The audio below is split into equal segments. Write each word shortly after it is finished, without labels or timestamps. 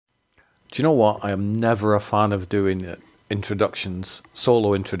Do you know what? I am never a fan of doing introductions,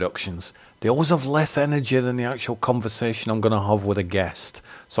 solo introductions. They always have less energy than the actual conversation I'm going to have with a guest.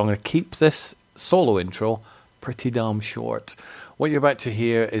 So I'm going to keep this solo intro pretty damn short. What you're about to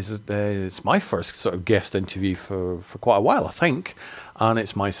hear is it's my first sort of guest interview for quite a while, I think. And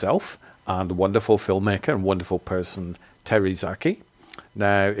it's myself and the wonderful filmmaker and wonderful person, Terry Zarchi.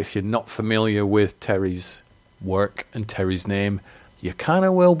 Now, if you're not familiar with Terry's work and Terry's name, you kind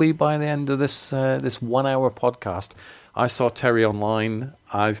of will be by the end of this 1 hour podcast. I saw Terry online.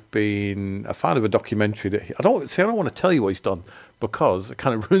 I've been a fan of a documentary that I don't want to tell you what he's done because it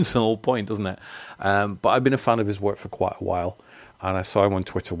kind of ruins the whole point, doesn't it? But I've been a fan of his work for quite a while, and I saw him on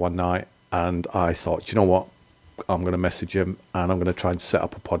Twitter one night, and I thought, you know what? I'm going to message him, and I'm going to try and set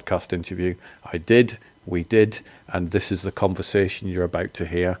up a podcast interview. I did. We did, and this is the conversation you're about to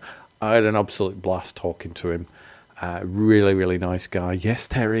hear. I had an absolute blast talking to him. Really, really nice guy. Yes,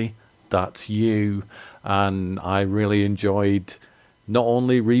 Terry, that's you. And I really enjoyed not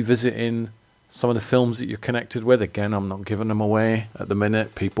only revisiting some of the films that you're connected with. Again, I'm not giving them away at the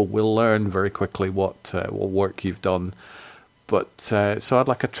minute. People will learn very quickly what work you've done. But so I had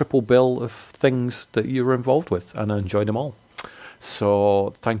like a triple bill of things that you were involved with, and I enjoyed them all.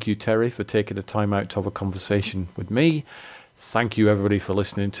 So thank you, Terry, for taking the time out to have a conversation with me. Thank you, everybody, for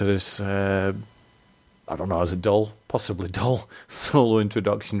listening to this, I don't know, as a possibly dull solo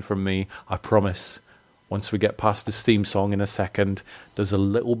introduction from me. I promise, once we get past this theme song in a second, there's a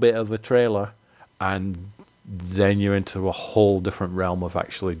little bit of a trailer, and then you're into a whole different realm of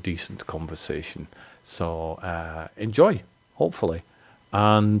actually decent conversation. So enjoy, hopefully,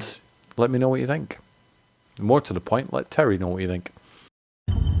 and let me know what you think. More to the point, let Terry know what you think.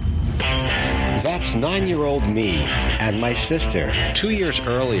 That's 9-year-old me and my sister. 2 years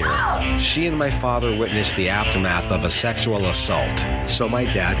earlier, she and my father witnessed the aftermath of a sexual assault. So my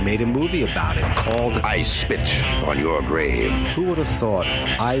dad made a movie about it called I Spit on Your Grave. Who would have thought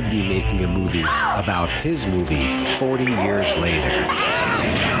I'd be making a movie about his movie 40 years later?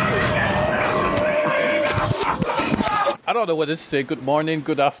 I don't know whether to say good morning,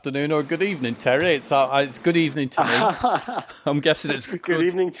 good afternoon, or good evening, Terry. It's good evening to me. I'm guessing it's good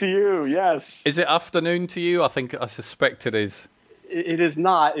evening to you. Yes. Is it afternoon to you? I suspect it is. It is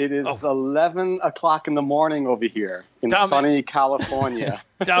not. It is 11 o'clock in the morning over here in sunny California.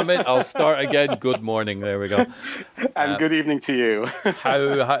 Damn it! I'll start again. Good morning. There we go. And good evening to you.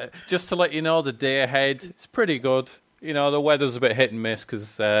 how? Just to let you know, the day ahead is pretty good. You know, the weather's a bit hit and miss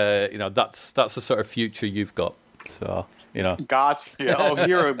because that's the sort of future you've got. So. You know. Gotcha. Oh,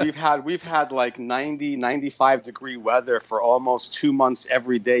 here we've had like 90, 95 degree weather for almost 2 months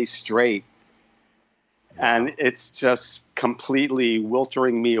every day straight. And it's just completely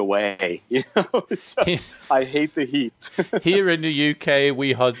wiltering me away. You know, I hate the heat. Here in the UK,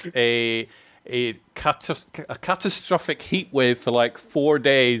 we had a catastrophic heat wave for like 4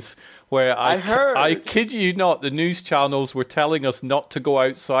 days where I kid you not, the news channels were telling us not to go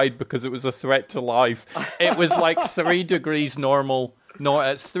outside because it was a threat to life. It was like 3 degrees normal. No,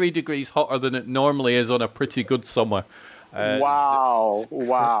 it's 3 degrees hotter than it normally is on a pretty good summer.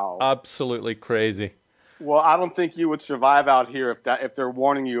 Wow. Absolutely crazy. Well, I don't think you would survive out here if they're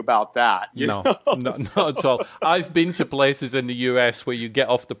warning you about that. Not at all. I've been to places in the US where you get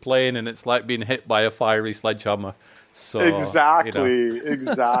off the plane and it's like being hit by a fiery sledgehammer. So, exactly.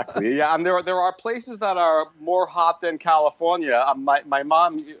 Yeah, and there are places that are more hot than California. My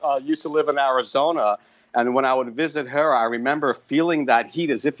mom used to live in Arizona, and when I would visit her, I remember feeling that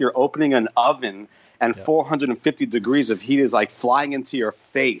heat as if you're opening an oven. And 450 degrees of heat is like flying into your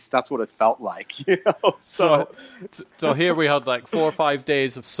face. That's what it felt like, you know. So here we had like 4 or 5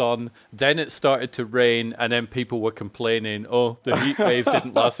 days of sun. Then it started to rain, and then people were complaining, "Oh, the heat wave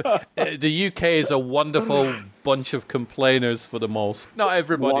didn't last." The UK is a wonderful bunch of complainers for the most. Not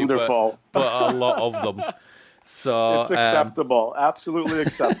everybody, but a lot of them. So it's acceptable, absolutely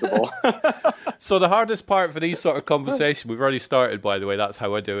acceptable. So the hardest part for these sort of conversations, we've already started, by the way. That's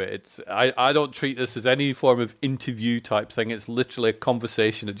how I do it. I don't treat this as any form of interview type thing. It's literally a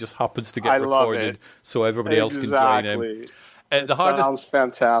conversation that just happens to get recorded, so everybody else can join in. Sounds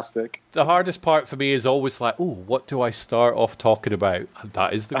fantastic. The hardest part for me is always like, what do I start off talking about?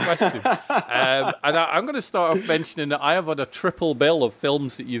 That is the question. And I'm going to start off mentioning that I have had a triple bill of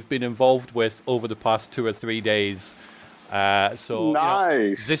films that you've been involved with over the past 2 or 3 days. So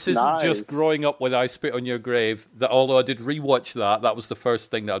nice. This isn't just growing up with I Spit on Your Grave. That although I did rewatch that was the first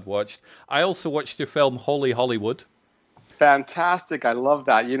thing that I'd watched. I also watched your film Holy Hollywood. Fantastic! I love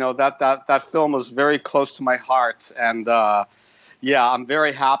that. You know that film was very close to my heart, and yeah, I'm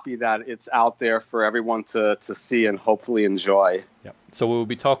very happy that it's out there for everyone to see and hopefully enjoy. Yep. So we'll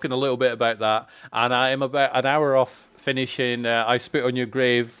be talking a little bit about that. And I am about an hour off finishing I Spit on Your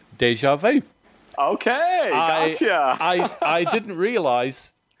Grave, Deja Vu. Okay, gotcha. I didn't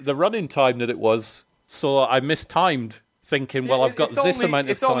realise the running time that it was, so I mistimed thinking, well, I've got this amount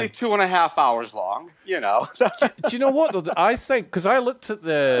of time. It's only 2.5 hours long, you know. do you know what, though? I think, because I looked at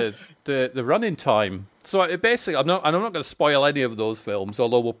the running time, so it basically, I'm not going to spoil any of those films,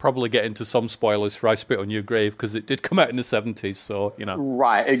 although we'll probably get into some spoilers for I Spit on Your Grave, because it did come out in the 70s, so, you know.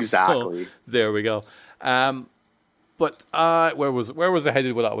 Right, exactly. So, there we go. But where was I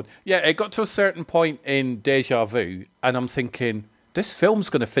headed with that one? Yeah, it got to a certain point in Deja Vu, and I'm thinking, this film's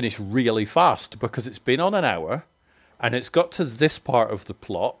going to finish really fast, because it's been on an hour, and it's got to this part of the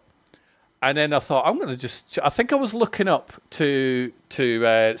plot. And then I thought, I think I was looking up to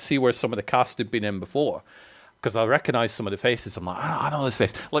see where some of the cast had been in before, because I recognised some of the faces. I'm like, I know this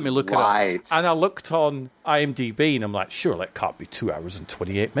face. Let me look it up. And I looked on IMDb, and I'm like, sure, it can't be 2 hours and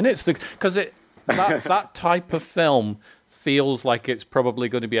 28 minutes. Because that type of film feels like it's probably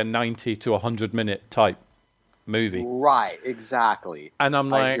going to be a 90 to 100 minute type movie. Right, exactly. And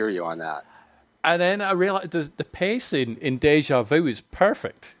I'm like, I hear you on that. And then I realized the pacing in Deja Vu is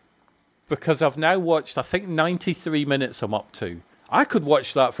perfect, because I've now watched, I think, 93 minutes I'm up to. I could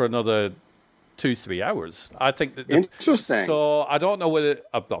watch that for another 2-3 hours. I think that interesting. So I don't know whether,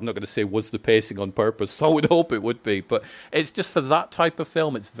 I'm not going to say was the pacing on purpose, so I would hope it would be, but it's just for that type of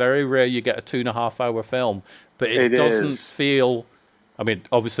film. It's very rare you get a 2.5 hour film, but it doesn't feel, I mean,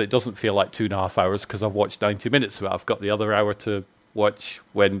 obviously it doesn't feel like 2.5 hours because I've watched 90 minutes of it. I've got the other hour to watch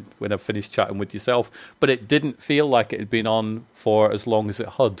when I've finished chatting with yourself, but it didn't feel like it had been on for as long as it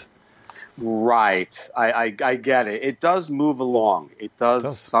had. Right. I get it. It does move along. It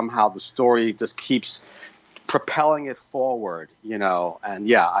does. Somehow the story just keeps propelling it forward, you know, and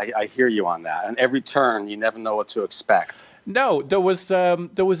yeah, I hear you on that. And every turn, you never know what to expect. No, there was a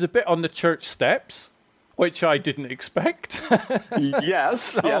bit on the church steps, which I didn't expect.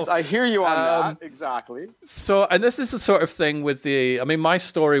 Yes, I hear you on that, exactly. So, and this is the sort of thing with my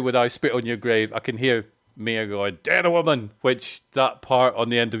story with I Spit on Your Grave, I can hear Meir going, "Dead woman," which that part on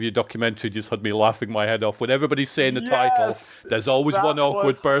the end of your documentary just had me laughing my head off. When everybody's saying the title, there's always one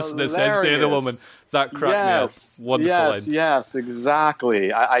awkward person that says "Dead woman." That cracked me up. Wonderful end. Yes,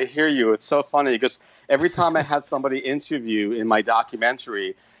 exactly. I hear you. It's so funny because every time I had somebody interview in my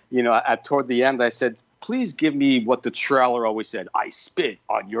documentary, you know, toward the end, I said, please give me what the trailer always said, "I spit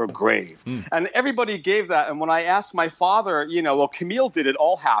on your grave." And everybody gave that. And when I asked my father, you know, well, Camille did it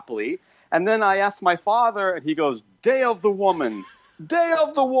all happily. And then I asked my father, and he goes, "Day of the Woman, Day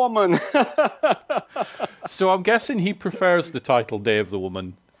of the Woman." So I'm guessing he prefers the title Day of the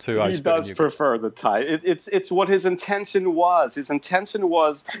Woman to I Spit on Your Grave. He does prefer the title. It's what his intention was. His intention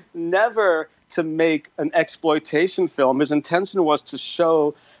was never to make an exploitation film. His intention was to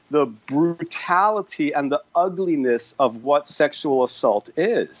show the brutality and the ugliness of what sexual assault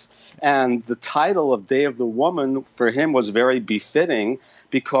is. And the title of Day of the Woman for him was very befitting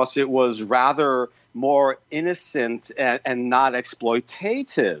because it was rather more innocent and not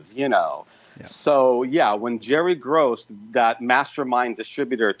exploitative, you know. Yeah. So, yeah, when Jerry Gross, that mastermind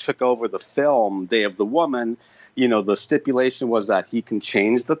distributor, took over the film Day of the Woman, you know, the stipulation was that he can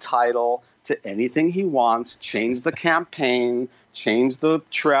change the title to anything he wants, change the campaign, change the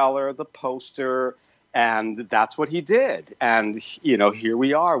trailer, the poster, and that's what he did. And, you know, here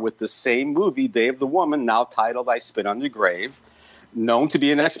we are with the same movie, Day of the Woman, now titled I Spit on Your Grave, known to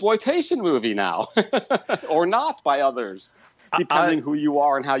be an exploitation movie now, or not by others, depending who you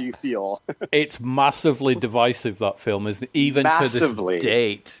are and how you feel. It's massively divisive, that film, isn't it? Even to this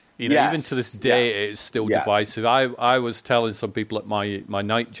date. You know, even to this day, it's still divisive. I was telling some people at my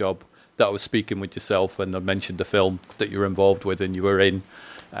night job that I was speaking with yourself, and I mentioned the film that you're involved with and you were in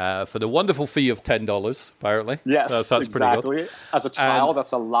for the wonderful fee of $10, apparently. Yes, that's exactly. Pretty good. As a child,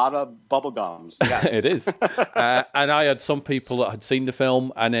 that's a lot of bubble gums. Yes. It is. And I had some people that had seen the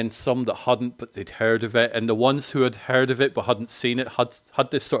film, and then some that hadn't, but they'd heard of it. And the ones who had heard of it but hadn't seen it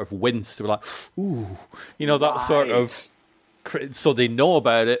had this sort of wince. They were like, ooh, you know, that sort of... So they know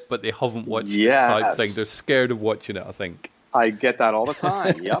about it, but they haven't watched it type thing. They're scared of watching it, I think. I get that all the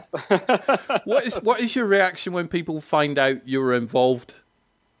time, yep. What is your reaction when people find out you were involved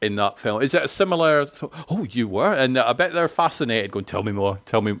in that film? Is it a similar, oh, you were? And I bet they're fascinated, going, tell me more.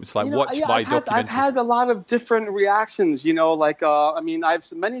 Tell me, it's like, watch my documentary. I've had a lot of different reactions, you know, like, I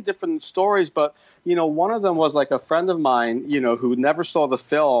have many different stories, but, you know, one of them was like a friend of mine, you know, who never saw the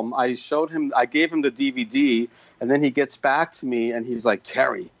film. I gave him the DVD, and then he gets back to me, and he's like,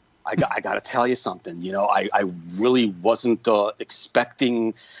 Terry, I got to tell you something. I really wasn't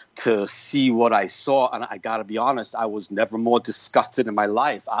expecting to see what I saw. And I got to be honest, I was never more disgusted in my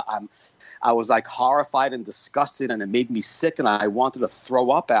life. I was like horrified and disgusted, and it made me sick, and I wanted to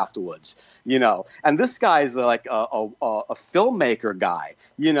throw up afterwards, And this guy's like a filmmaker guy,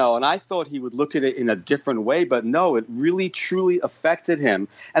 and I thought he would look at it in a different way, but no, it really, truly affected him.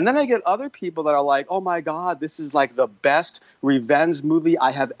 And then I get other people that are like, oh my God, this is like the best revenge movie I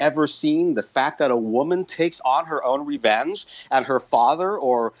have ever seen. The fact that a woman takes on her own revenge and her father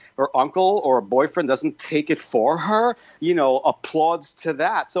or her uncle or boyfriend doesn't take it for her, applauds to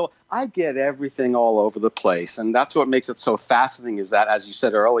that. So I get everything all over the place, and that's what makes it so fascinating. Is that, as you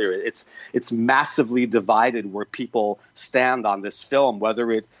said earlier, it's massively divided where people stand on this film, whether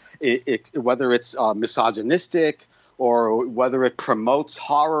it's misogynistic or whether it promotes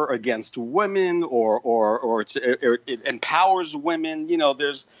horror against women or it empowers women.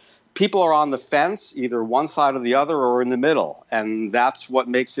 There's people are on the fence, either one side or the other, or in the middle, and that's what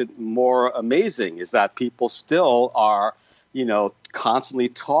makes it more amazing. Is that people still are, constantly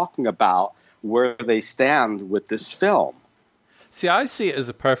talking about where they stand with this film. See, I see it as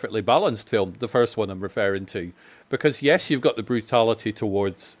a perfectly balanced film, the first one I'm referring to, because yes, you've got the brutality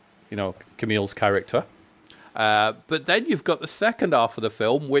towards, Camille's character, but then you've got the second half of the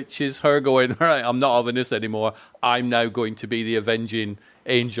film, which is her going, all right, I'm not having this anymore. I'm now going to be the avenging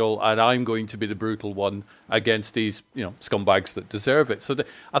angel, and I'm going to be the brutal one against these, scumbags that deserve it. So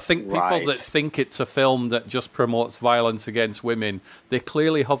I think people that think it's a film that just promotes violence against women, they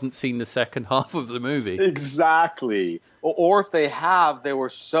clearly haven't seen the second half of the movie. Exactly. Or if they have, they were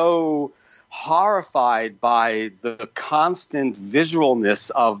so horrified by the constant visualness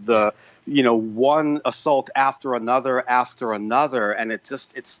of the, one assault after another, and it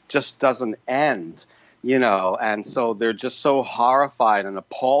just doesn't end. And so they're just so horrified and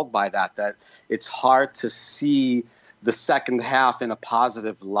appalled by that it's hard to see the second half in a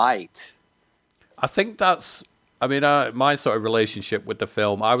positive light. I think that's, my sort of relationship with the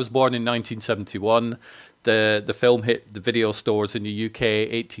film. I was born in 1971. The film hit the video stores in the UK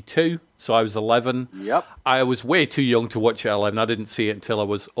 82, so I was 11. Yep. I was way too young to watch it at 11. I didn't see it until I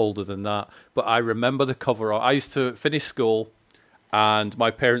was older than that. But I remember the cover. I used to finish school, and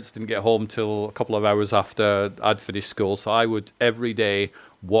my parents didn't get home till a couple of hours after I'd finished school. So I would every day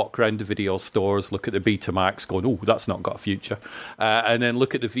walk around the video stores, look at the Betamax, going, oh, that's not got a future. And then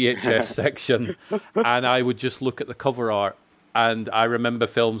look at the VHS section. And I would just look at the cover art. And I remember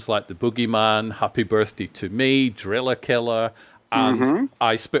films like The Boogeyman, Happy Birthday to Me, Driller Killer, and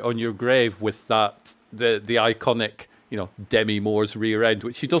I Spit on Your Grave with that, the iconic, Demi Moore's rear end,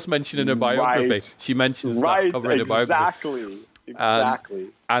 which she does mention in her biography. Right. She mentions that cover in her biography. Exactly.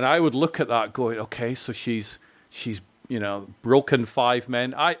 And I would look at that going, okay, so she's broken 5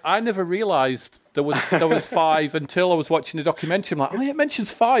 men. I never realised there was 5 until I was watching the documentary. I'm like, oh, it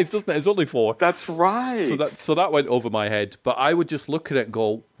mentions 5, doesn't it? It's only 4. That's right. So that went over my head. But I would just look at it and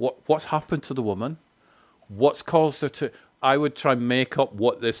go, what's happened to the woman? What's caused her to... I would try and make up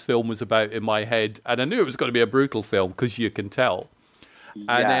what this film was about in my head. And I knew it was going to be a brutal film, because you can tell.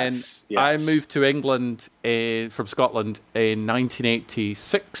 And then I moved to England from Scotland in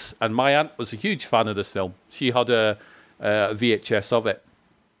 1986, and my aunt was a huge fan of this film. She had a VHS of it.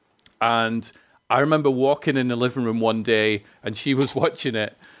 And I remember walking in the living room one day, and she was watching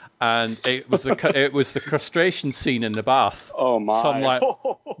it, and it was the castration scene in the bath. Oh, my. So I'm like,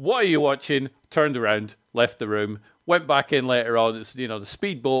 what are you watching? Turned around, left the room. Went back in later on. It's, the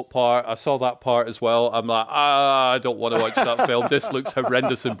speedboat part. I saw that part as well. I'm like, I don't want to watch that film. This looks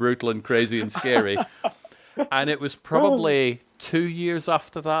horrendous and brutal and crazy and scary. And it was probably 2 years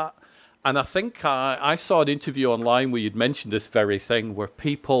after that. And I think I saw an interview online where you'd mentioned this very thing, where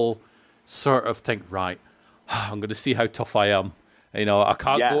people sort of think, right, I'm going to see how tough I am. I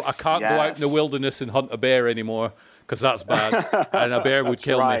can't go out in the wilderness and hunt a bear anymore, because that's bad, and a bear would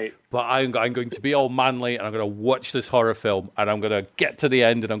kill me. But I'm going to be all manly, and I'm going to watch this horror film, and I'm going to get to the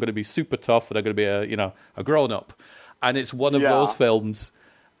end, and I'm going to be super tough, and I'm going to be a grown up. And it's one of those films,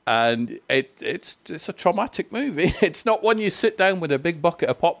 and it's a traumatic movie. It's not one you sit down with a big bucket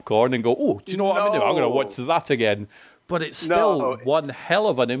of popcorn and go, oh, do you know what I'm going to do? I'm going to watch that again. But it's still one hell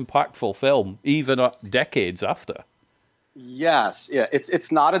of an impactful film, even decades after. Yes, yeah,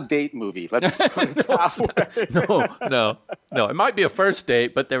 it's not a date movie. Let's put it that way. No. It might be a first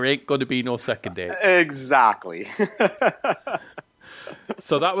date, but there ain't going to be no second date. Exactly.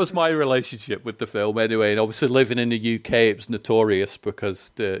 So that was my relationship with the film anyway. And obviously living in the UK, it was notorious because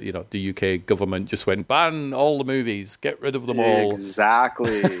the UK government just went, ban all the movies, get rid of them all.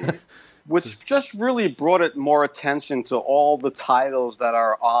 Exactly. which just really brought it more attention to all the titles that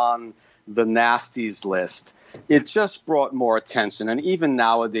are on the nasties list. It just brought more attention. And even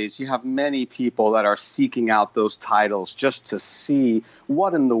nowadays, you have many people that are seeking out those titles just to see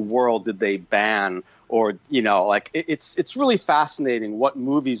what in the world did they ban, or, you know, like it's really fascinating what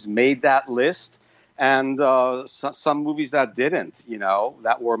movies made that list. And some movies that didn't, you know,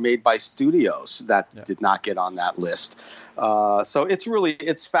 that were made by studios that did not get on that list. So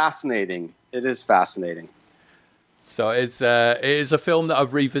it's fascinating. It is fascinating. So it is a film that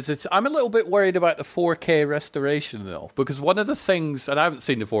I've revisited. I'm a little bit worried about the 4K restoration, though, because one of the things, and I haven't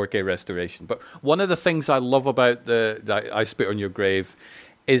seen the 4K restoration, but one of the things I love about the I Spit on Your Grave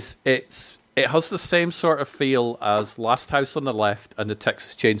is it has the same sort of feel as Last House on the Left and the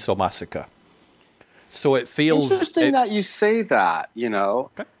Texas Chainsaw Massacre. So it feels interesting that you say that, you know.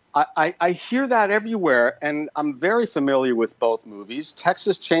 Okay. I hear that everywhere, and I'm very familiar with both movies.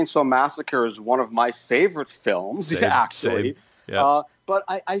 Texas Chainsaw Massacre is one of my favorite films, actually. Same. Yeah. But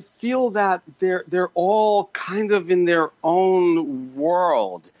I feel that they're all kind of in their own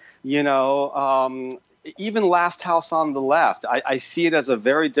world, you know. Even Last House on the Left, I see it as a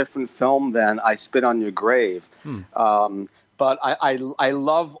very different film than I Spit on Your Grave. But I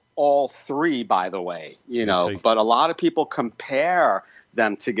love all three, by the way, you know. But a lot of people compare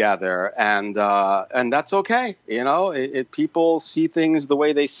them together, and that's okay, you know. People see things the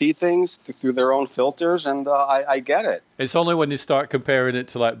way they see things through their own filters, and I get it. It's only when you start comparing it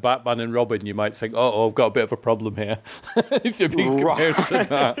to like Batman and Robin you might think, oh, I've got a bit of a problem here if you're being compared to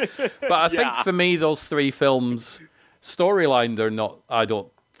that. But I think for me, those three films, storyline, they're not. I don't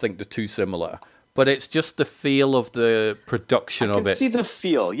think they're too similar. But it's just the feel of the production of it. I can see the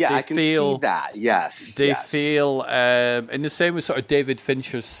feel. Yeah, I can see that. Yes. They feel, in the same way sort of David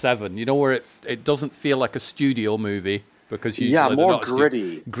Fincher's Seven, you know, where it doesn't feel like a studio movie because usually more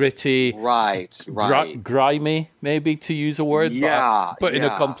gritty. Gritty. Right. Grimy, maybe, to use a word. But in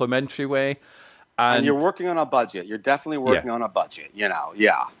a complimentary way. And you're working on a budget. You're definitely working on a budget, you know.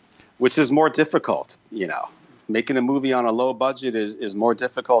 Yeah. Which is more difficult, you know. Making a movie on a low budget is more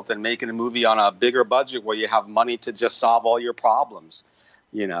difficult than making a movie on a bigger budget where you have money to just solve all your problems,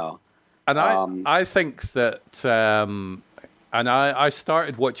 you know. And I think that, and I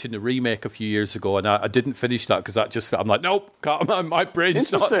started watching the remake a few years ago, and I didn't finish that because I'm like, nope, my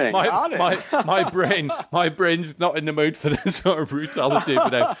brain's not my brain's not in the mood for this sort of brutality for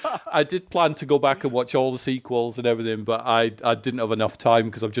now. I did plan to go back and watch all the sequels and everything, but I didn't have enough time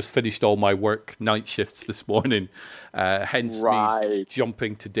because I've just finished all my work night shifts this morning. Hence me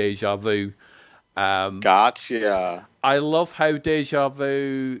jumping to Deja Vu. Gotcha. I love how Deja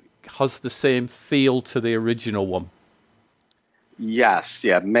Vu has the same feel to the original one. Yes,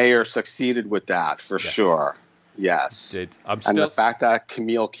 Meir succeeded with that for sure. Yes, did. And the fact that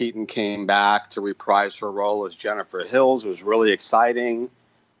Camille Keaton came back to reprise her role as Jennifer Hills was really exciting.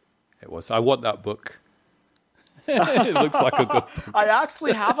 It was. I want that book. It looks like a good book. I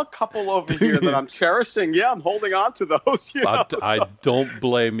actually have a couple over here that I'm cherishing. Yeah, I'm holding on to those. I don't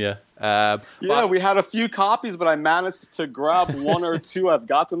blame you. We had a few copies, but I managed to grab one or two. I've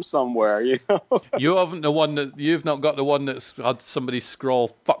got them somewhere. You know, you've not got the one that's had somebody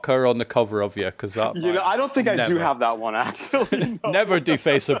scroll "fuck her" on the cover of you, because that. You know, I don't think I do have that one actually. No. Never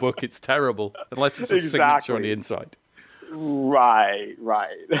deface a book; it's terrible unless it's a signature on the inside. Right.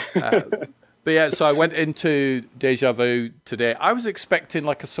 But yeah, so I went into Deja Vu today. I was expecting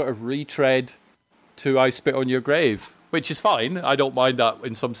like a sort of retread to I Spit on Your Grave, which is fine. I don't mind that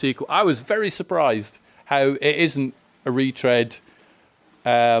in some sequel. I was very surprised how it isn't a retread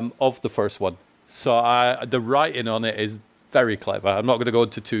of the first one. So the writing on it is very clever. I'm not going to go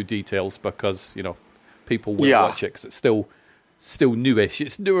into too details because, you know, people will watch it because it's still newish.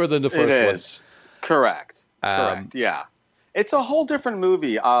 It's newer than the first one. It is. Correct. Yeah. It's a whole different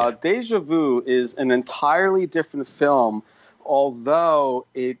movie. Deja Vu is an entirely different film, although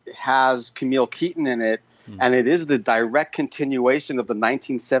it has Camille Keaton in it, and it is the direct continuation of the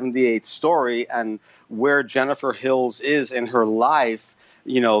 1978 story and where Jennifer Hills is in her life,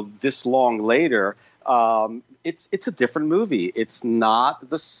 you know, this long later. It's a different movie. It's not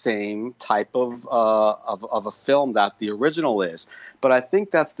the same type of a film that the original is. But I think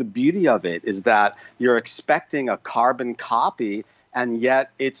that's the beauty of it, is that you're expecting a carbon copy, and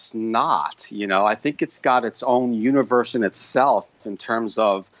yet it's not. You know, I think it's got its own universe in itself in terms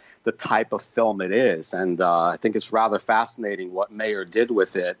of the type of film it is. And I think it's rather fascinating what Meir did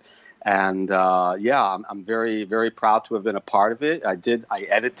with it. And I'm very, very proud to have been a part of it. I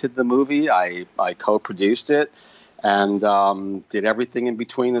edited the movie. I co-produced it and did everything in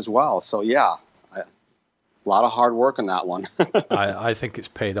between as well. So A lot of hard work on that one. I think it's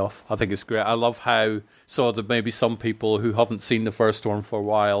paid off. I think it's great. I love how, so there may be some people who haven't seen the first one for a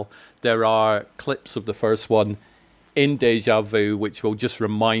while. There are clips of the first one in Deja Vu, which will just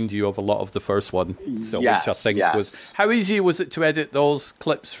remind you of a lot of the first one. So, Yes, which I think yes. was, how easy was it to edit those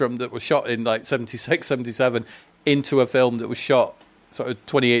clips from that were shot in like 76, 77 into a film that was shot sort of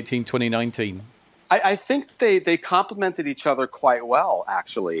 2018, 2019? I think they complemented each other quite well,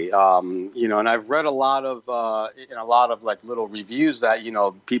 actually. And I've read a lot of like little reviews that,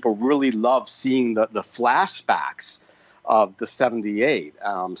 people really love seeing the flashbacks of the 78.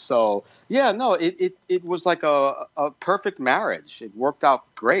 It was like a perfect marriage. It worked out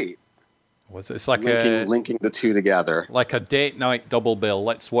great. It's like linking the two together, like a date night double bill.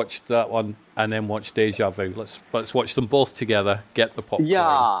 Let's watch that one and then watch Deja Vu. Let's watch them both together. Get the popcorn.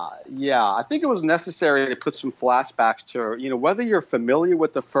 Yeah. I think it was necessary to put some flashbacks to, whether you're familiar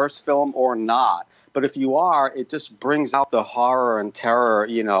with the first film or not. But if you are, it just brings out the horror and terror,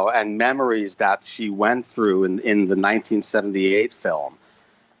 and memories that she went through in the 1978 film.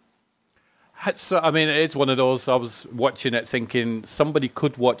 So, I mean, it's one of those, I was watching it thinking somebody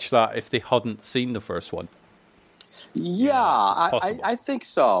could watch that if they hadn't seen the first one. Yeah, I think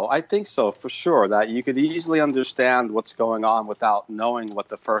so. I think so, for sure, that you could easily understand what's going on without knowing what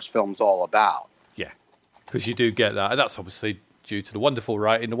the first film's all about. Yeah, because you do get that. And that's obviously due to the wonderful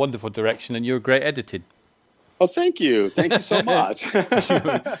writing, the wonderful direction, and your great editing. Oh, thank you. Thank you so much.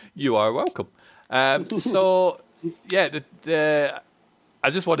 You are welcome. I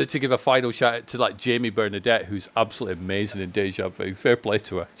just wanted to give a final shout out to like Jamie Bernadette, who's absolutely amazing in Deja Vu. Fair play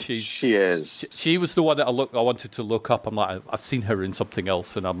to her. She is. She was the one that I wanted to look up. I'm like, I've seen her in something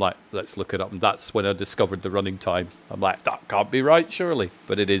else, and I'm like, let's look it up. And that's when I discovered the running time. I'm like, that can't be right, surely,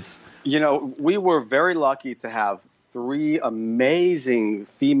 but it is. We were very lucky to have 3 amazing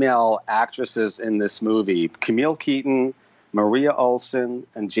female actresses in this movie: Camille Keaton, Maria Olsen,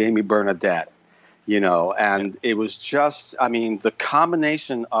 and Jamie Bernadette. It was just, the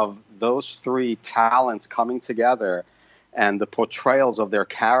combination of those 3 talents coming together and the portrayals of their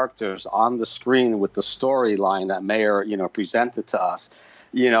characters on the screen with the storyline that Meir, presented to us,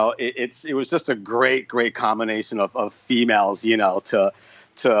 it was just a great, great combination of females,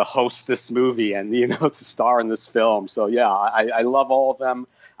 to host this movie and, to star in this film. So, yeah, I love all of them.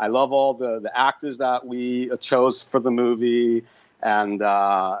 I love all the actors that we chose for the movie. And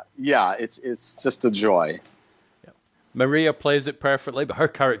it's just a joy. Yeah. Maria plays it perfectly, but her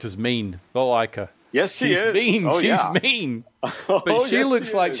character's mean. Don't like her. Yes, she's mean. Oh, she's mean. But she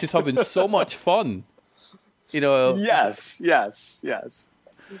looks like she's having so much fun. Yes.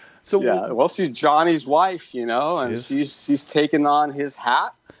 So well, she's Johnny's wife, and she's taken on his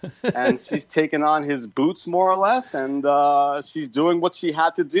hat, and she's taken on his boots more or less, and she's doing what she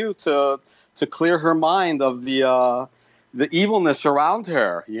had to do to clear her mind of the evilness around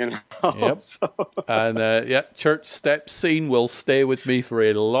her, Yep. So. And church step scene will stay with me for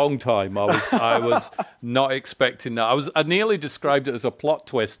a long time. I was not expecting that. I nearly described it as a plot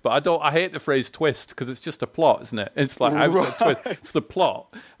twist, but I hate the phrase twist because it's just a plot, isn't it? It's like, how's it a twist? It's the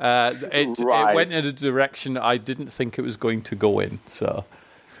plot. It went in a direction I didn't think it was going to go in. So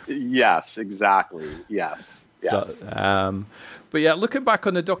yes, exactly. Yes. So, but yeah, looking back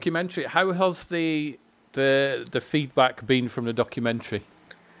on the documentary, how has the feedback been from the documentary?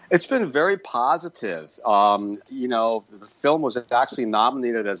 It's been very positive. The film was actually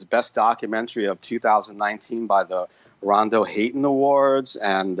nominated as Best Documentary of 2019 by the Rondo Hayton Awards.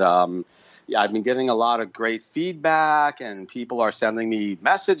 And I've been getting a lot of great feedback, and people are sending me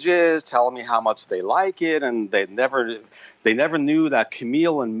messages telling me how much they like it. And they never knew that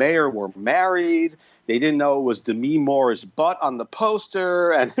Camille and Meir were married. They didn't know it was Demi Moore's butt on the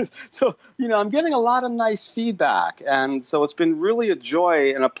poster. And so, I'm getting a lot of nice feedback. And so it's been really a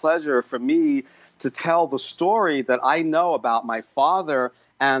joy and a pleasure for me to tell the story that I know about my father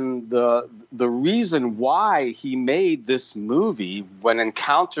and the reason why he made this movie when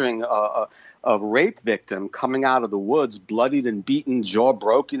encountering a rape victim coming out of the woods, bloodied and beaten, jaw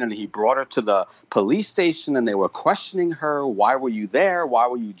broken, and he brought her to the police station, and they were questioning her. Why were you there? Why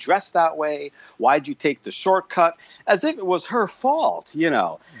were you dressed that way? Why did you take the shortcut? As if it was her fault,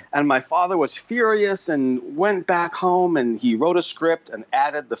 And my father was furious and went back home, and he wrote a script and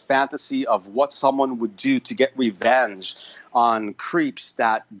added the fantasy of what someone would do to get revenge on creeps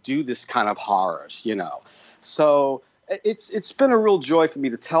that do this kind of horrors, So it's been a real joy for me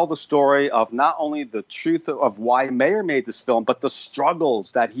to tell the story of not only the truth of why Meir made this film, but the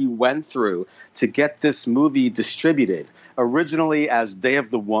struggles that he went through to get this movie distributed, originally as Day of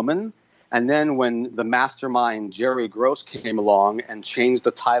the Woman. And then when the mastermind Jerry Gross came along and changed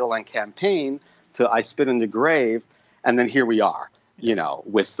the title and campaign to I Spit in Your Grave, and then here we are,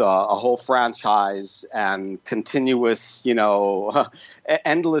 with a whole franchise and continuous,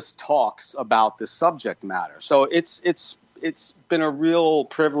 endless talks about this subject matter. So it's been a real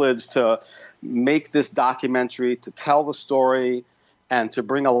privilege to make this documentary, to tell the story, and to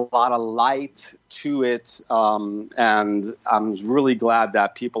bring a lot of light to it. And I'm really glad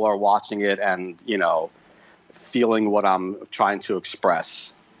that people are watching it and, feeling what I'm trying to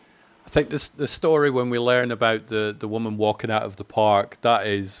express. I think the story when we learn about the woman walking out of the park, that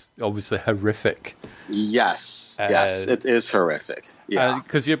is obviously horrific. Yes, it is horrific. Yeah,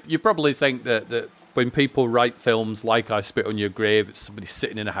 because you probably think that when people write films like I Spit on Your Grave, it's somebody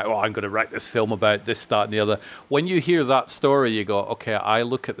sitting in a house, I'm going to write this film about this, that, and the other. When you hear that story, you go, okay, I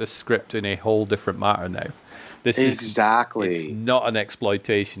look at this script in a whole different matter now. It's not an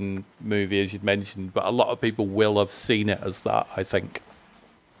exploitation movie, as you'd mentioned, but a lot of people will have seen it as that, I think.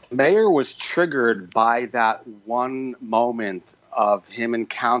 Meir was triggered by that one moment of him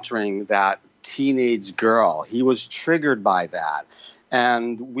encountering that teenage girl. He was triggered by that.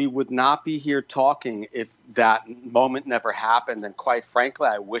 And we would not be here talking if that moment never happened. And quite frankly,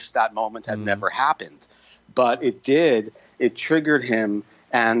 I wish that moment had never happened. But it did. It triggered him.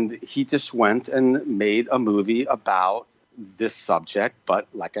 And he just went and made a movie about this subject. But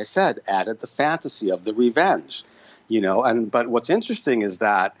like I said, added the fantasy of the revenge. But what's interesting is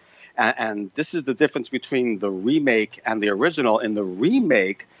that, and this is the difference between the remake and the original. In the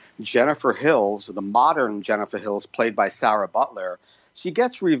remake, Jennifer Hills, the modern Jennifer Hills, played by Sarah Butler, she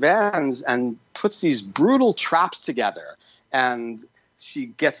gets revenge and puts these brutal traps together, and she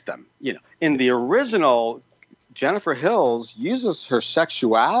gets them. In the original, Jennifer Hills uses her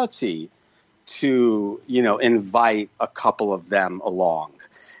sexuality to, invite a couple of them along.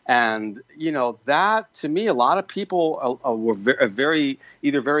 And, that to me, a lot of people were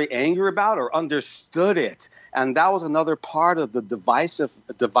either very angry about or understood it. And that was another part of the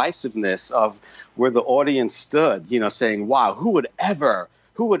divisiveness of where the audience stood, saying, wow, who would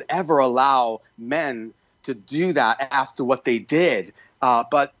ever allow men to do that after what they did?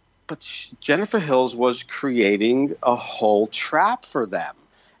 But Jennifer Hills was creating a whole trap for them.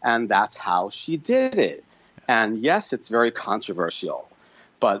 And that's how she did it. And yes, it's very controversial.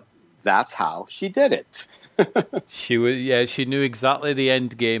 But that's how she did it. She knew exactly the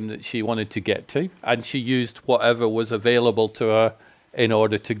end game that she wanted to get to, and she used whatever was available to her in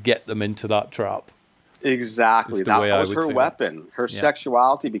order to get them into that trap. Exactly. That was her weapon. Her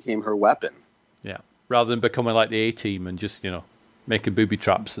sexuality became her weapon. Yeah. Rather than becoming like the A-Team and just, making booby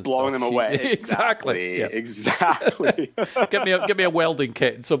traps and blowing stuff. them away. Exactly. Yeah. Exactly. Get me a welding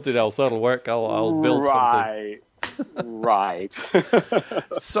kit and something else. That'll work. I'll build something. Right.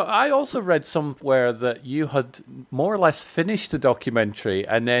 So I also read somewhere that you had more or less finished the documentary,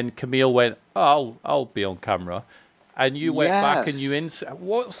 and then Camille went, I'll be on camera. And you went back and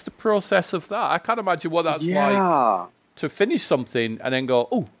what's the process of that? I can't imagine what that's like to finish something and then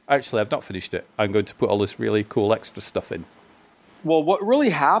go, actually, I've not finished it. I'm going to put all this really cool extra stuff in. Well, what really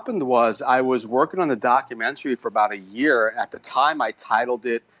happened was I was working on the documentary for about a year. At the time, I titled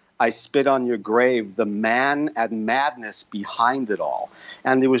it I Spit on Your Grave, the man and madness behind it all.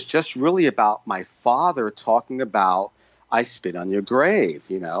 And it was just really about my father talking about I Spit on Your Grave,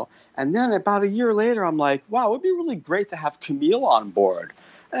 And then about a year later, I'm like, wow, it would be really great to have Camille on board.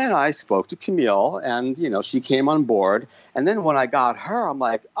 And I spoke to Camille, and, she came on board. And then when I got her, I'm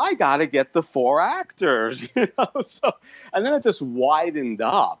like, I got to get the 4 actors, So, and then it just widened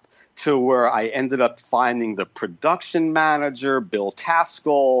up to where I ended up finding the production manager, Bill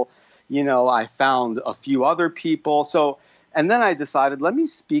Taskell. I found a few other people. So, and then I decided, let me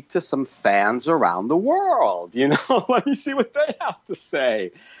speak to some fans around the world, let me see what they have to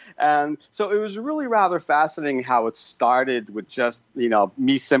say. And so it was really rather fascinating how it started with just,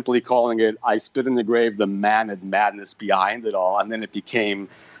 me simply calling it I Spit in the Grave, the man and madness behind it all. And then it became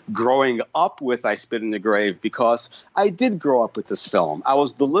growing up with I Spit in the Grave, because I did grow up with this film. I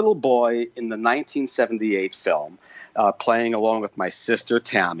was the little boy in the 1978 film. Playing along with my sister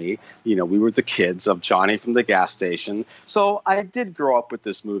Tammy. We were the kids of Johnny from the gas station. So I did grow up with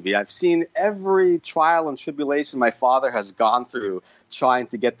this movie. I've seen every trial and tribulation my father has gone through trying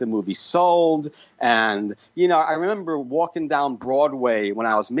to get the movie sold. And, I remember walking down Broadway when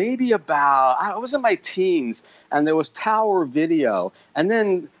I was I was in my teens, and there was Tower Video. And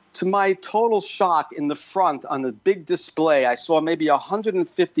then to my total shock, in the front on the big display, I saw maybe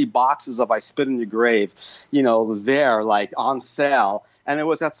 150 boxes of I Spit in Your Grave, there, like on sale. and it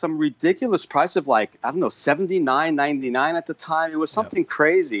was at some ridiculous price of like, I don't know, $79.99 at the time. It was something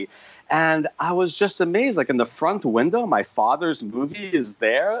crazy. And I was just amazed. Like in the front window, my father's movie is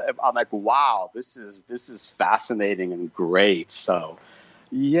there. I'm like, wow, this is fascinating and great. So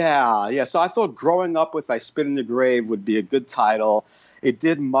yeah. So I thought growing up with I Spit in the Grave would be a good title. It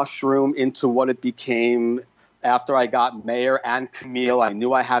did mushroom into what it became after I got Meir and Camille. I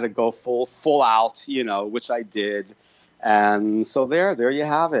knew I had to go full out, which I did. And so there you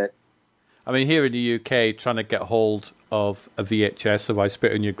have it. I mean, here in the UK, trying to get hold of a VHS of I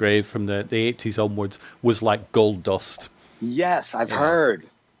Spit in Your Grave from the 80s onwards was like gold dust. Yes, I've heard.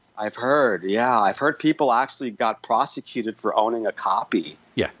 Yeah, I've heard people actually got prosecuted for owning a copy.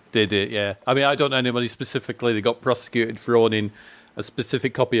 Yeah, they did, yeah. I mean, I don't know anybody specifically that got prosecuted for owning a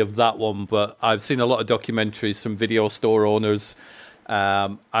specific copy of that one, but I've seen a lot of documentaries from video store owners.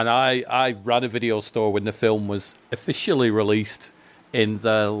 And I ran a video store when the film was officially released in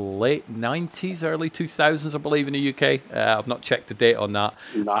the late 90s, early 2000s, I believe, in the UK. I've not checked the date on that.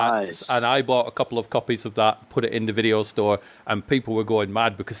 Nice. And I bought a couple of copies of that, put it in the video store, and people were going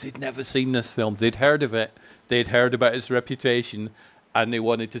mad because they'd never seen this film. They'd heard of it. They'd heard about its reputation, and they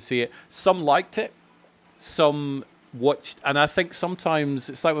wanted to see it. Some liked it. Some watched, and I think sometimes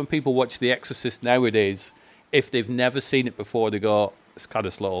it's like when people watch The Exorcist nowadays, if they've never seen it before, they go, it's kind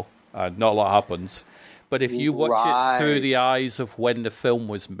of slow, not a lot happens. But if you watch it through the eyes of when the film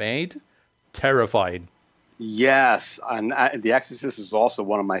was made, terrifying. Yes, and The Exorcist is also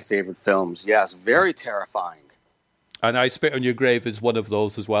one of my favorite films. Yes, very terrifying. And I Spit on Your Grave is one of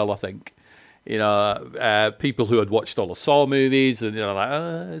those as well, I think. People who had watched all the Saw movies and like,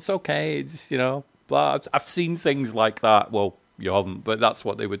 it's okay, it's, but I've seen things like that. Well, you haven't, but that's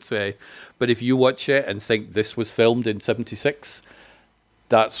what they would say. But if you watch it and think this was filmed in 1976,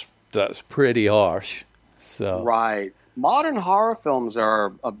 that's pretty harsh. So. Right. Modern horror films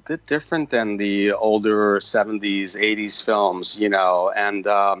are a bit different than the older 70s, 80s films, and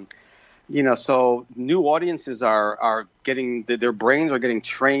so new audiences are getting, their brains are getting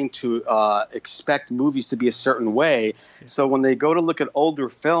trained to expect movies to be a certain way. Yeah. So when they go to look at older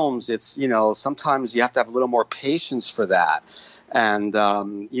films, it's, sometimes you have to have a little more patience for that. And,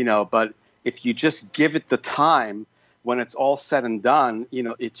 but if you just give it the time, when it's all said and done,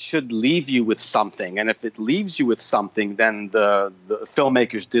 it should leave you with something. And if it leaves you with something, then the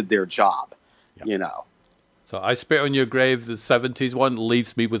filmmakers did their job, So I Spit on Your Grave, the 70s one,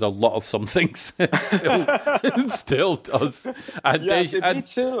 leaves me with a lot of somethings. It still does. And yes, me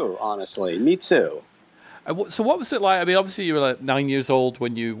too, honestly. Me too. So what was it like? I mean, obviously you were like 9 years old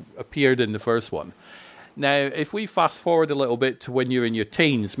when you appeared in the first one. Now, if we fast forward a little bit to when you're in your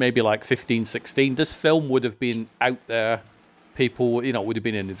teens, maybe like 15, 16, this film would have been out there. People, would have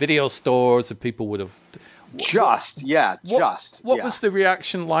been in the video stores and people would have... What was the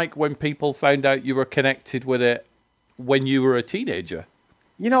reaction like when people found out you were connected with it when you were a teenager?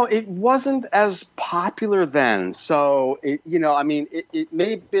 It wasn't as popular then. So, it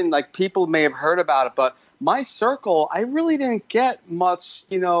may have been like people may have heard about it, but my circle, I really didn't get much,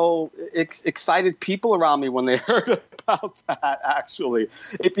 excited people around me when they heard about that, actually.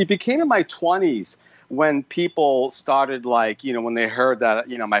 It became in my 20s when people started, when they heard that,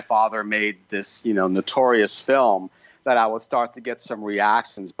 my father made this, notorious film, that I would start to get some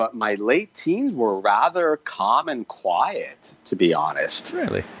reactions. But my late teens were rather calm and quiet, to be honest.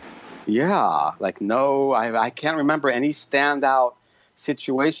 Really? Yeah. I can't remember any standout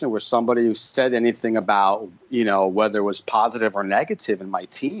situation where somebody who said anything about, whether it was positive or negative in my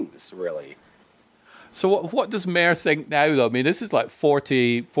teens, really. So what does Meir think now, though? I mean, this is like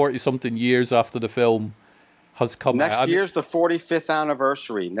 40-something years after the film has come out. Next year's the 45th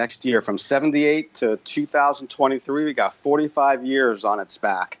anniversary. Next year, from 78 to 2023, we got 45 years on its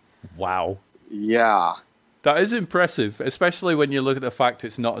back. Wow. Yeah. That is impressive, especially when you look at the fact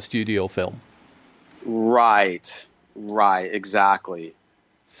it's not a studio film. Right, exactly.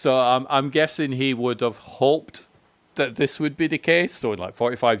 So I'm guessing he would have hoped that this would be the case. So in like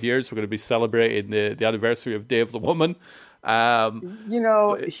 45 years, we're going to be celebrating the anniversary of Day of the Woman.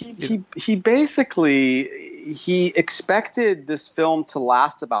 He basically, he expected this film to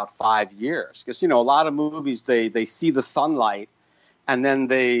last about 5 years. Because, a lot of movies, they see the sunlight and then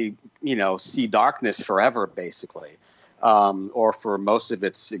they, see darkness forever, basically, or for most of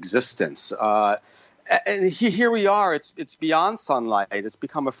its existence. And here we are. It's beyond sunlight. It's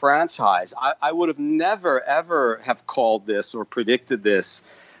become a franchise. I would have never, ever have called this or predicted this,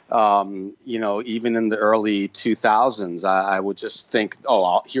 even in the early 2000s. I would just think,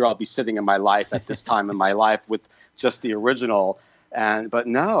 I'll be sitting in my life at this time in my life with just the original. But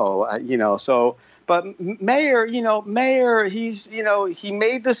no, But Meir, he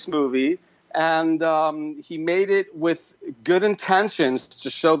made this movie, and he made it with good intentions to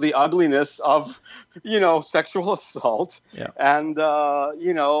show the ugliness of, sexual assault. Yeah. And,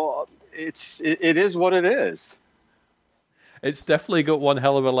 it is what it is. It's definitely got one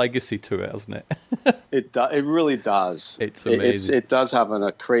hell of a legacy to it, hasn't it? It really does. It's amazing. It does have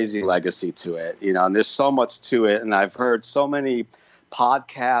a crazy legacy to it, and there's so much to it. And I've heard so many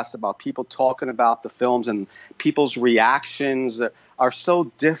podcasts about people talking about the films, and people's reactions are so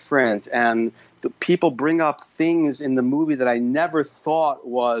different. And the people bring up things in the movie that I never thought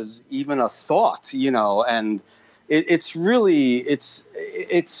was even a thought, and it's really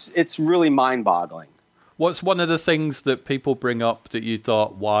mind-boggling. What's one of the things that people bring up that you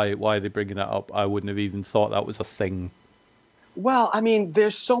thought, why are they bringing that up? I wouldn't have even thought that was a thing. Well, I mean,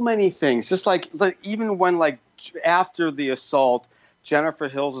 there's so many things. Just like even when after the assault, Jennifer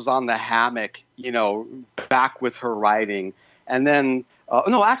Hills is on the hammock, back with her writing. And then,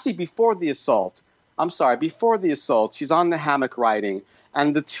 before the assault, she's on the hammock writing.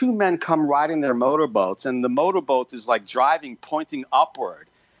 And the two men come riding their motorboats, and the motorboat is driving, pointing upward,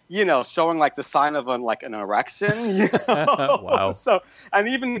 showing the sign of an erection. Wow. So, and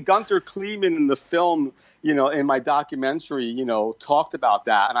even Gunter Kleeman in the film, in my documentary, talked about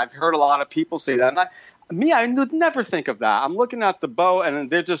that. And I've heard a lot of people say that. And I would never think of that. I'm looking at the boat, and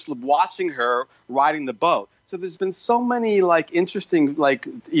they're just watching her riding the boat. So there's been so many interesting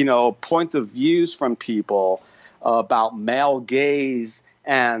point of views from people about male gaze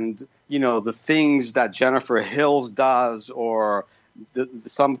and the things that Jennifer Hills does, or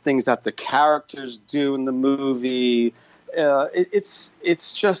some things that the characters do in the movie. It's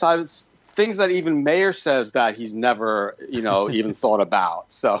just things that even Meir says that he's never, even thought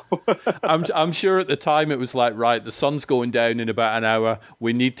about. So I'm sure at the time it was right, the sun's going down in about an hour.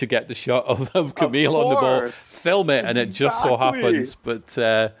 We need to get the shot of Camille on the boat, film it, and it just so happens. But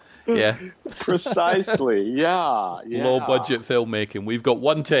yeah, precisely, yeah. Low budget filmmaking. We've got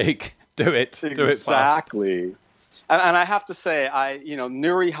one take. Do it. Do it fast. Exactly. And I have to say,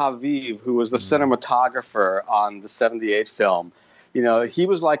 Nuri Haviv, who was the cinematographer on the 78 film, he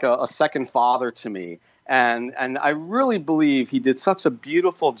was like a second father to me. And I really believe he did such a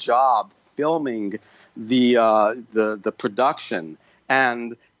beautiful job filming the production.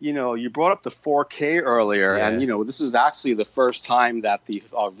 And, you brought up the 4K earlier. Yeah. And, this is actually the first time that the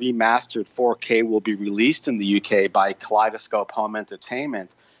remastered 4K will be released in the UK by Kaleidoscope Home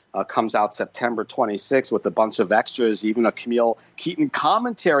Entertainment. Comes out September 26th with a bunch of extras, even a Camille Keaton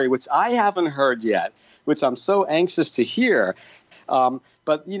commentary, which I haven't heard yet, which I'm so anxious to hear.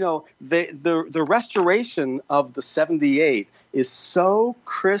 But, the restoration of the 78 is so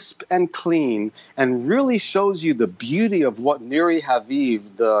crisp and clean and really shows you the beauty of what Nuri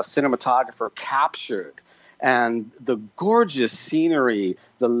Haviv, the cinematographer, captured. And the gorgeous scenery,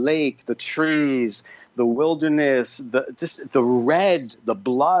 the lake, the trees, the wilderness, the red, the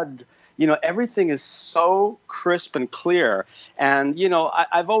blood, everything is so crisp and clear. And,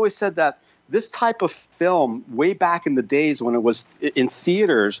 I've always said that this type of film, way back in the days when it was in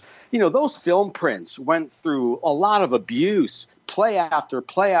theaters, those film prints went through a lot of abuse, play after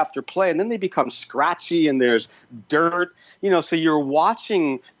play after play, and then they become scratchy and there's dirt, so you're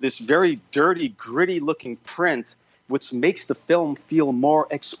watching this very dirty, gritty looking print, which makes the film feel more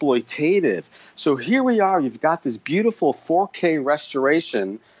exploitative. So here we are, you've got this beautiful 4K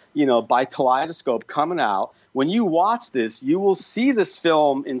restoration, by Kaleidoscope coming out. When you watch this, you will see this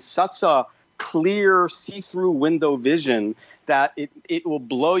film in such a clear, see-through window vision that it will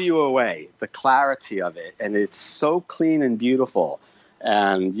blow you away, the clarity of it. And it's so clean and beautiful.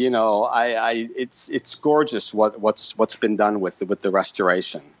 And, it's gorgeous what's been done with the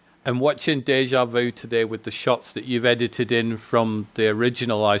restoration. And watching Deja Vu today with the shots that you've edited in from the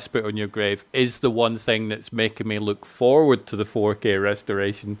original I Spit on Your Grave is the one thing that's making me look forward to the 4K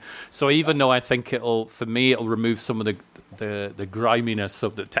restoration. So even though I think it'll remove some of the griminess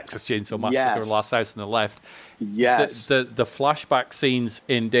of the Texas Chainsaw Massacre, Last House on the Left. Yes. The flashback scenes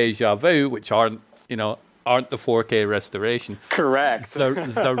in Deja Vu, which aren't the 4K restoration. Correct.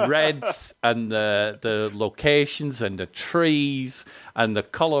 The reds and the locations and the trees and the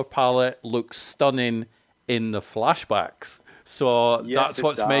color palette look stunning in the flashbacks. So that's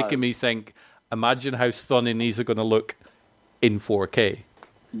what's making me think, imagine how stunning these are going to look in 4K.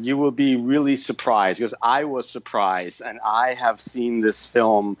 You will be really surprised, because I was surprised, and I have seen this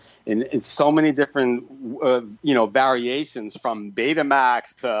film in so many different variations, from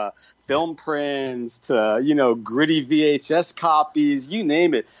Betamax to film prints to gritty VHS copies, you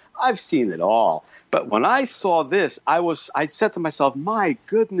name it. I've seen it all. But when I saw this, I said to myself, my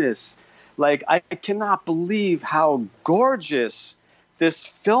goodness, Like, I cannot believe how gorgeous this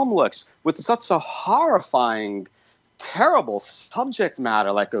film looks with such a horrifying, terrible subject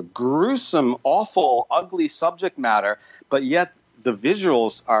matter, like a gruesome, awful, ugly subject matter, but yet the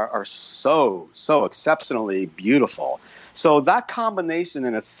visuals are so exceptionally beautiful. So that combination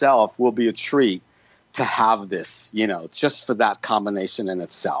in itself will be a treat to have this, just for that combination in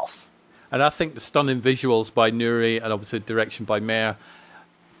itself. And I think the stunning visuals by Nuri and obviously direction by Meir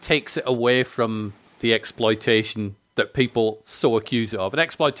takes it away from the exploitation that people so accuse it of. An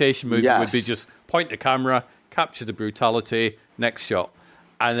exploitation movie would be just point the camera, capture the brutality, next shot.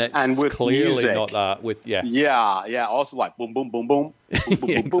 And it's with clearly music. Not that. Also like boom, boom, boom, boom, boom, boom,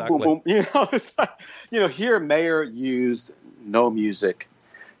 Exactly. boom, boom, boom. It's like, here Meir used no music.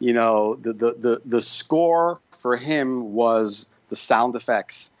 The score for him was the sound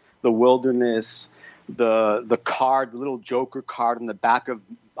effects, the wilderness, the little Joker card in the back of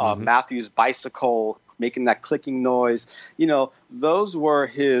Matthew's bicycle, making that clicking noise. That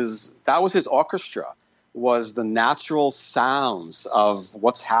was his orchestra, was the natural sounds of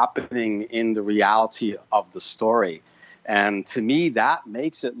what's happening in the reality of the story. And to me, that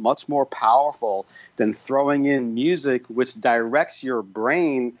makes it much more powerful than throwing in music, which directs your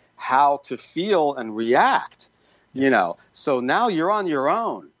brain how to feel and react. So now you're on your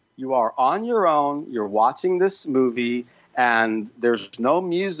own. You are on your own. You're watching this movie, and there's no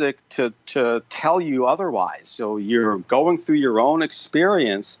music to tell you otherwise. So you're going through your own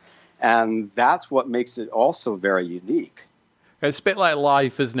experience, and that's what makes it also very unique. It's a bit like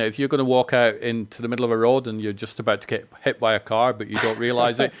life, isn't it? If you're going to walk out into the middle of a road and you're just about to get hit by a car, but you don't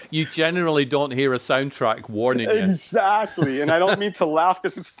realize it, you generally don't hear a soundtrack warning you. Exactly. And I don't mean to laugh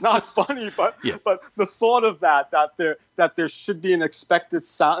because it's not funny, but the thought of that there should be an expected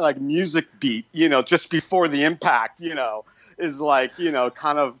sound, like music beat, just before the impact, is like,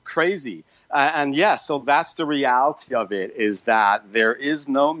 kind of crazy. So that's the reality of it, is that there is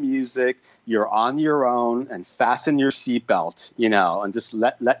no music. You're on your own, and fasten your seatbelt, and just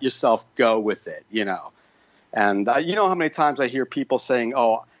let yourself go with it, And how many times I hear people saying,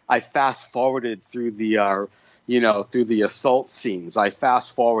 "Oh, I fast forwarded through the, through the assault scenes. I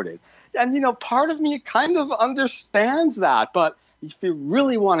fast forwarded," and part of me kind of understands that. But if you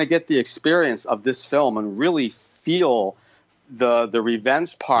really want to get the experience of this film and really feel the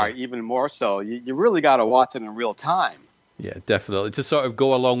revenge part even more so, you really got to watch it in real time. Yeah, definitely. To sort of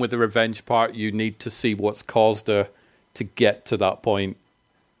go along with the revenge part, you need to see what's caused her to get to that point.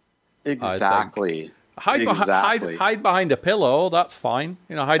 Exactly. Hide behind a pillow, that's fine.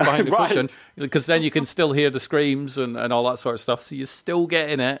 Hide behind a cushion, because then you can still hear the screams and all that sort of stuff, so you're still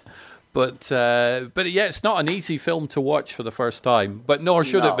getting it. But it's not an easy film to watch for the first time, but nor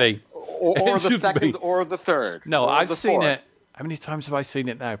should it be. Or the second or the third. No, I've seen it. How many times have I seen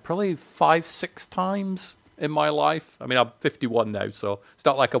it now? Probably 5-6 times in my life. I mean, I'm 51 now, so it's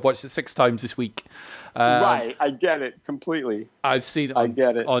not like I've watched it 6 times this week. Right, I get it completely. I've seen it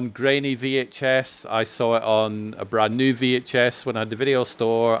on grainy VHS. I saw it on a brand new VHS when I had the video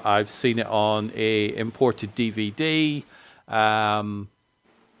store. I've seen it on a imported DVD. And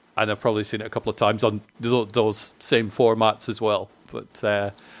I've probably seen it a couple of times on those same formats as well. But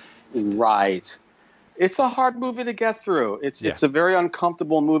right. It's a hard movie to get through. It's a very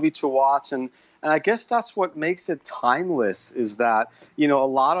uncomfortable movie to watch, and I guess that's what makes it timeless, is that, a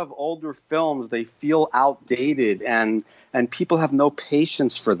lot of older films, they feel outdated, and people have no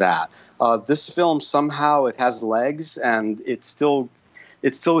patience for that. This film, somehow it has legs, and it still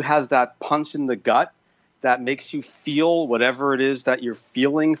has that punch in the gut that makes you feel whatever it is that you're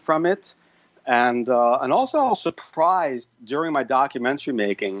feeling from it. And also I was surprised during my documentary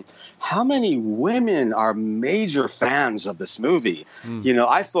making how many women are major fans of this movie.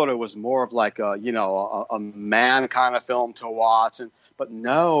 I thought it was more of like a man kind of film to watch, but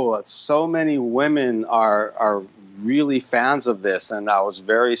no, so many women are really fans of this, and I was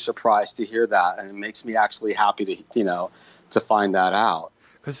very surprised to hear that, and it makes me actually happy to find that out.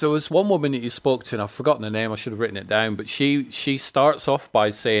 Because there was one woman that you spoke to, and I've forgotten her name, I should have written it down, but she starts off by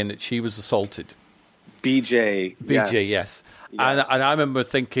saying that she was assaulted. BJ, yes. And I remember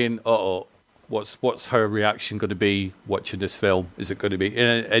thinking, what's her reaction going to be watching this film? Is it going to be...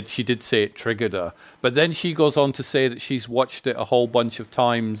 And she did say it triggered her. But then she goes on to say that she's watched it a whole bunch of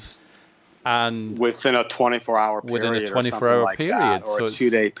times, and... Within a 24-hour period. Within a 24-hour period. Or a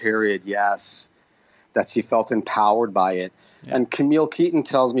 2-day period, yes. That she felt empowered by it. Yeah. And Camille Keaton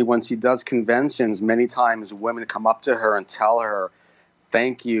tells me when she does conventions, many times women come up to her and tell her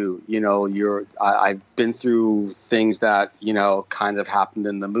thank you. I've been through things that, kind of happened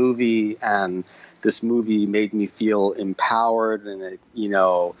in the movie, and this movie made me feel empowered. And,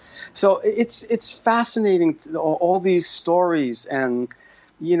 so it's fascinating, all these stories. And,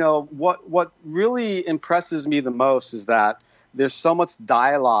 what really impresses me the most is that there's so much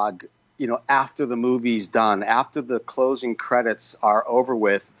dialogue, after the movie's done, after the closing credits are over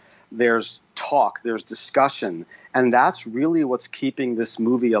with. There's talk, there's discussion, and that's really what's keeping this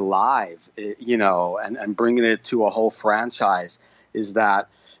movie alive, and bringing it to a whole franchise, is that,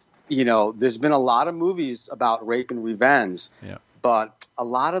 there's been a lot of movies about rape and revenge, but a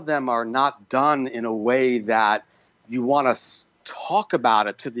lot of them are not done in a way that you want to talk about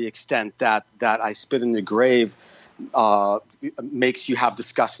it to the extent that I Spit in Your Grave makes you have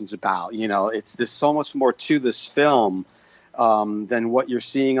discussions about. There's so much more to this film than what you're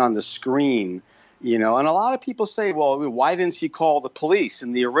seeing on the screen, And a lot of people say, well, why didn't she call the police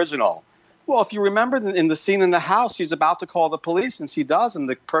in the original? Well, if you remember in the scene in the house, she's about to call the police, and she does, and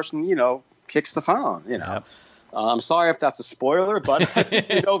the person, kicks the phone, Yep. I'm sorry if that's a spoiler, but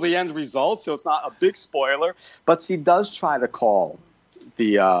you know the end result, so it's not a big spoiler. But she does try to call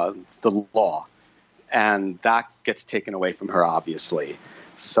the law, and that gets taken away from her, obviously.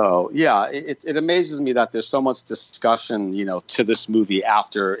 So, yeah, it amazes me that there's so much discussion, to this movie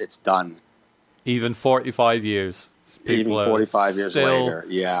after it's done. Even 45 years. Even 45 years later,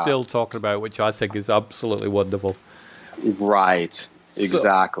 yeah. Still talking about it, which I think is absolutely wonderful. Right,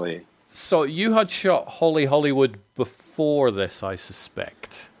 exactly. So you had shot Holy Hollywood before this, I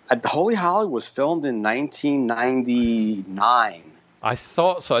suspect. Holy Hollywood was filmed in 1999. I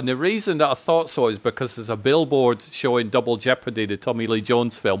thought so. And the reason that I thought so is because there's a billboard showing Double Jeopardy, the Tommy Lee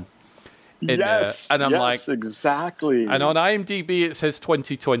Jones film. Yes, and I'm like, exactly. And on IMDb it says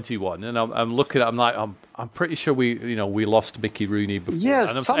 2021, and I'm looking at, I'm like, I'm pretty sure we lost Mickey Rooney before. Yes,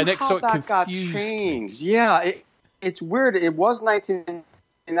 and somehow that got changed. Yeah, it's weird. It was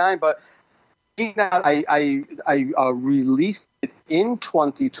 1999, but that I released it in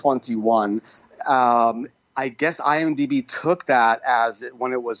 2021. I guess IMDb took that as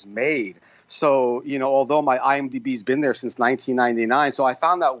when it was made. So, although my IMDb's been there since 1999, so I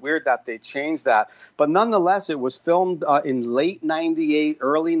found that weird that they changed that. But nonetheless, it was filmed in late 98,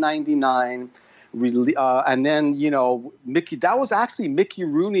 early 99. And then, that was actually Mickey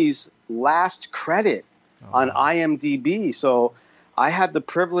Rooney's last credit on IMDb. So I had the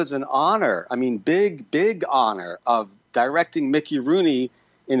privilege and honor, big honor of directing Mickey Rooney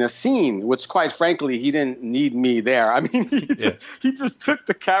in a scene, which quite frankly, he didn't need me there. He just took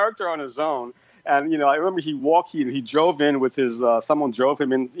the character on his own. And, I remember he drove in with his, someone drove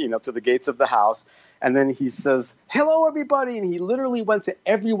him in, to the gates of the house. And then he says, "Hello, everybody." And he literally went to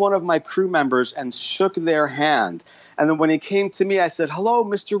every one of my crew members and shook their hand. And then when he came to me, I said, "Hello,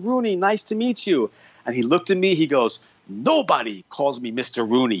 Mr. Rooney, nice to meet you." And he looked at me, he goes, "Nobody calls me Mr.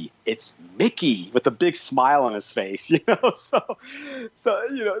 Rooney. It's Mickey," with a big smile on his face, So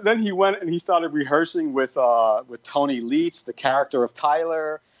then he went and he started rehearsing with Tony Leitch, the character of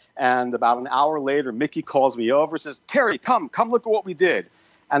Tyler. And about an hour later, Mickey calls me over and says, "Terry, come look at what we did."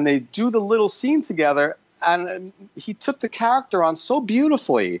 And they do the little scene together. And he took the character on so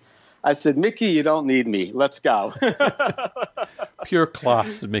beautifully. I said, "Mickey, you don't need me. Let's go." Pure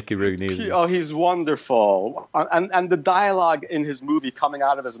class, Mickey Rooney. Isn't he? Oh, he's wonderful. And the dialogue in his movie coming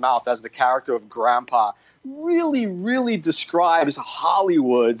out of his mouth as the character of Grandpa really, really describes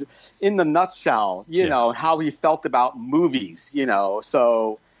Hollywood in the nutshell, how he felt about movies,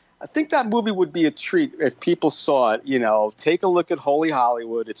 So I think that movie would be a treat if people saw it, Take a look at Holy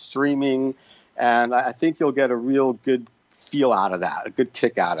Hollywood. It's streaming, and I think you'll get a real good feel out of that, a good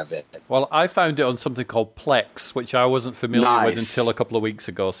kick out of it. Well, I found it on something called Plex, which I wasn't familiar with until a couple of weeks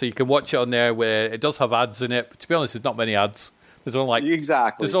ago. So you can watch it on there, where it does have ads in it. But to be honest, there's not many ads. There's only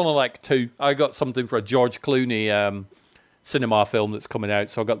There's only like two. I got something for a George Clooney cinema film that's coming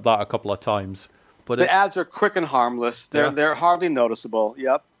out, so I got that a couple of times. But the ads are quick and harmless. They're hardly noticeable.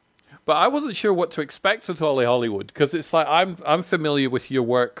 Yep. But I wasn't sure what to expect with Holy Hollywood, because it's like I'm familiar with your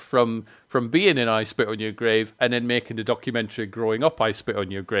work from being in I Spit on Your Grave and then making the documentary Growing Up I Spit on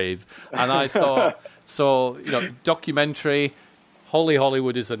Your Grave. And I thought, documentary, Holy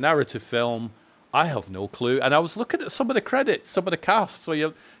Hollywood is a narrative film. I have no clue. And I was looking at some of the credits, some of the cast. So you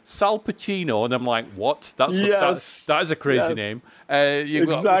have Sal Pacino, and I'm like, what? That is a crazy name.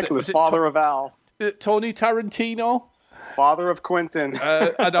 Exactly, the father of Al. Tony Tarantino? Father of Quentin.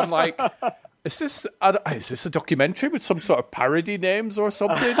 And I'm like, is this a documentary with some sort of parody names or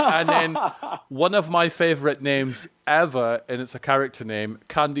something? And then one of my favorite names ever, and it's a character name,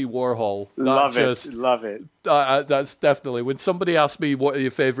 Candy Warhol. Love it. That's definitely, when somebody asks me what are your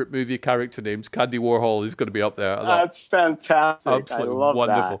favorite movie character names, Candy Warhol is going to be up there. That's fantastic. Absolutely I love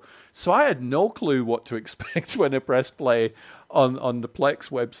wonderful. that. So I had no clue what to expect when I pressed play on the Plex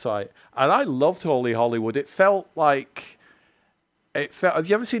website, and I loved Holy Hollywood. It felt like. Have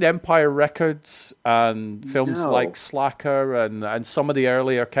you ever seen Empire Records and films like Slacker and some of the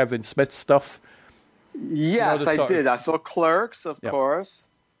earlier Kevin Smith stuff? Yes, I did. I saw Clerks, of course.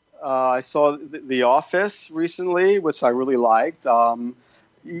 I saw The Office recently, which I really liked. So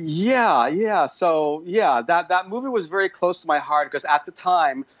that movie was very close to my heart because at the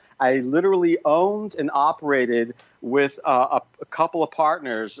time I literally owned and operated with a couple of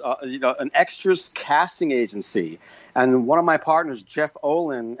partners, an extras casting agency. And one of my partners, Jeff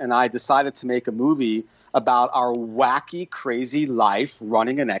Olin, and I decided to make a movie about our wacky, crazy life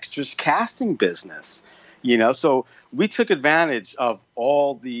running an extras casting business. So we took advantage of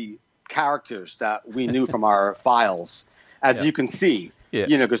all the characters that we knew from our files, as you can see,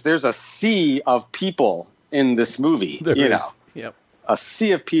 because there's a sea of people in this movie, there is. Yep. A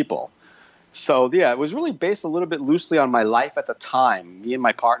sea of people. So, it was really based a little bit loosely on my life at the time, me and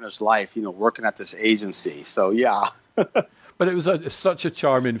my partner's life, working at this agency. So, But it was such a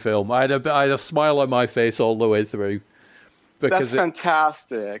charming film. I had a smile on my face all the way through. That's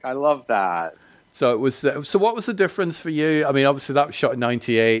fantastic. I love that. So it was. So what was the difference for you? I mean, obviously that was shot in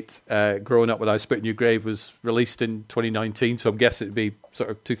 '98. Growing Up When I Spit in Your Grave was released in 2019. So I'm guessing it'd be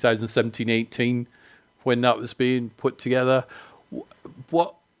sort of 2017, 18 when that was being put together.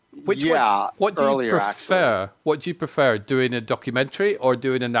 What do you prefer? Actually. What do you prefer, doing a documentary or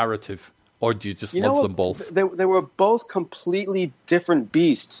doing a narrative? Or do you just love them both? They were both completely different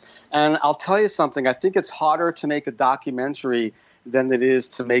beasts. And I'll tell you something. I think it's harder to make a documentary than it is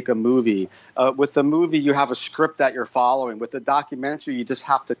to make a movie. With the movie, you have a script that you're following. With the documentary, you just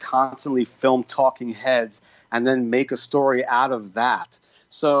have to constantly film talking heads and then make a story out of that.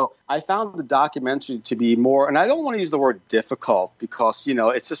 So I found the documentary to be more, and I don't want to use the word difficult because,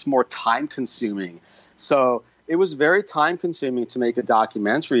 it's just more time consuming. So it was very time consuming to make a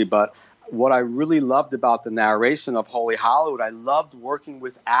documentary, but what I really loved about the narration of Holy Hollywood, I loved working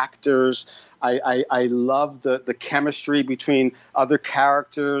with actors. I loved the chemistry between other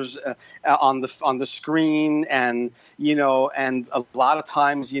characters on the screen, and and a lot of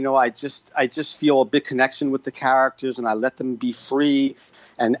times, I just feel a big connection with the characters, and I let them be free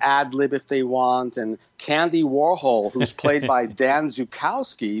and ad lib if they want. And Candy Warhol, who's played by Dan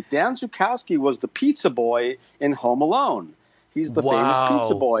Zukowski. Dan Zukowski was the pizza boy in Home Alone. He's the famous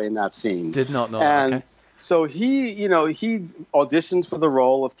pizza boy in that scene. Did not know. And so he auditioned for the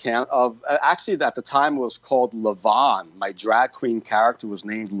role of actually at the time was called Levon. My drag queen character was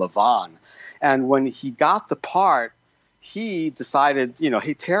named Levon. And when he got the part, he decided,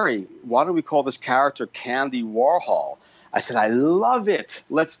 hey, Terry, why don't we call this character Candy Warhol? I said, I love it.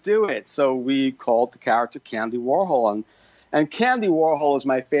 Let's do it. So we called the character Candy Warhol. And Candy Warhol is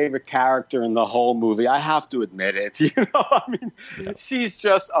my favorite character in the whole movie. I have to admit it. She's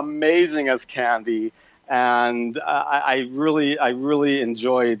just amazing as Candy, and I really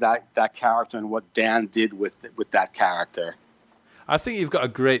enjoy that character and what Dan did with that character. I think you've got a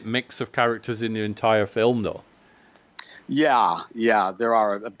great mix of characters in the entire film, though. Yeah, there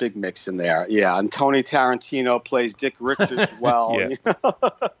are a big mix in there. Yeah, and Tony Tarantino plays Dick Richards well.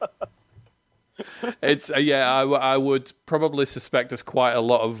 It's I would probably suspect there's quite a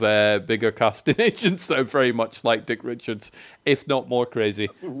lot of bigger casting agents that are very much like Dick Richards, if not more crazy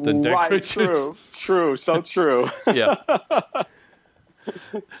than Dick Richards. True, so true. Yeah.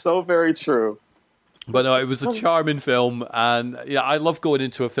 So very true. But no, it was a charming film, and I love going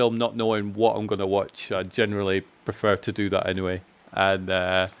into a film not knowing what I'm going to watch. I generally prefer to do that anyway.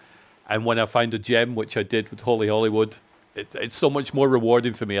 And when I find a gem, which I did with Holy Hollywood, it's so much more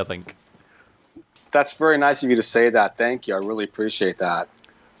rewarding for me, I think. That's very nice of you to say that. Thank you. I really appreciate that.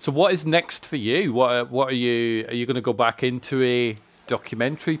 So what is next for you? What are you going to go back into a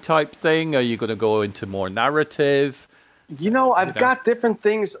documentary type thing? Are you going to go into more narrative? I've got different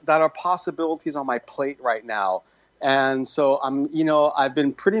things that are possibilities on my plate right now. And so I've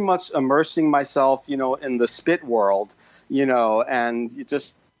been pretty much immersing myself, in the spit world, and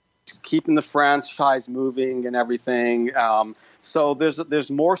just keeping the franchise moving and everything. So there's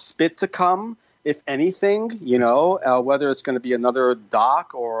more spit to come. If anything, whether it's going to be another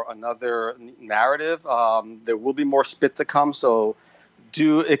doc or another narrative, there will be more spit to come. So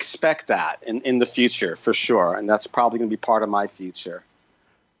do expect that in the future for sure. And that's probably going to be part of my future.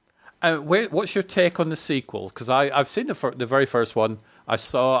 What's your take on the sequel? Because I've seen the very first one.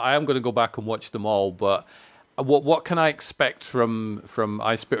 I am going to go back and watch them all. But what can I expect from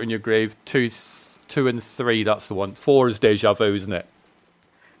I Spit on Your Grave 2 and 3? That's the one. 4 is Deja Vu, isn't it?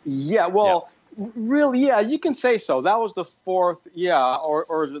 Yeah. Well. Yeah. Really, yeah, you can say so. That was the fourth,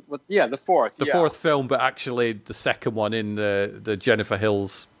 or is it? Yeah, the fourth. The fourth film, but actually the second one in the Jennifer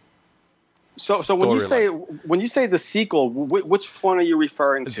Hills. So when you say the sequel, which one are you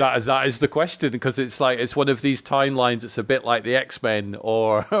referring to? That is the question, because it's one of these timelines. It's a bit like the X-Men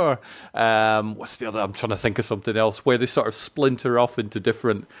or what's the other? I'm trying to think of something else where they sort of splinter off into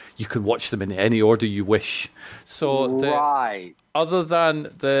different. You can watch them in any order you wish. So right. Other than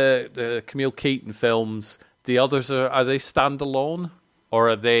the Camille Keaton films, the others are they standalone or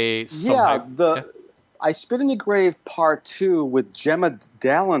are they somehow? Yeah, I Spit in Your Grave Part 2 with Gemma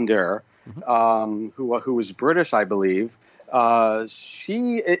Dallender. Who was British, I believe.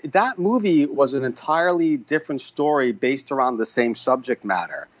 That movie was an entirely different story based around the same subject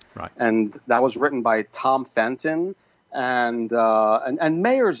matter, right? And that was written by Tom Fenton and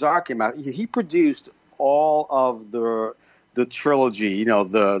Meir Zarchi. He produced all of the trilogy. You know,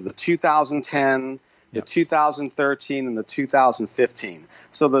 the 2010. The 2013 and the 2015.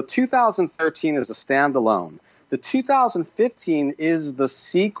 So the 2013 is a standalone. The 2015 is the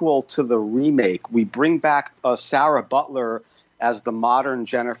sequel to the remake. We bring back Sarah Butler as the modern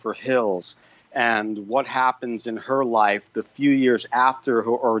Jennifer Hills and what happens in her life the few years after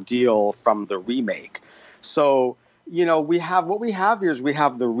her ordeal from the remake. So, you know, we have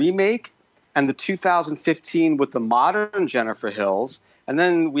the remake and the 2015 with the modern Jennifer Hills. And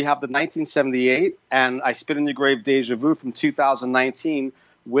then we have the 1978 and I Spit in Your Grave Deja Vu from 2019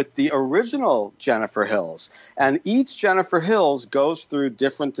 with the original Jennifer Hills. And each Jennifer Hills goes through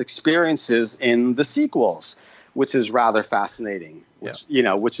different experiences in the sequels, which is rather fascinating.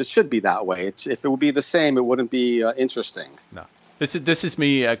 Which it should be that way. If it would be the same, it wouldn't be interesting. No. This is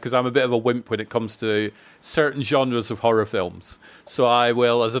me, because I'm a bit of a wimp when it comes to certain genres of horror films. So I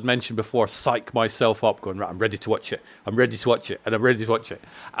will, as I'd mentioned before, psych myself up going, right, I'm ready to watch it. I'm ready to watch it. And I'm ready to watch it.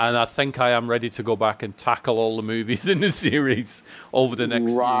 And I think I am ready to go back and tackle all the movies in the series over the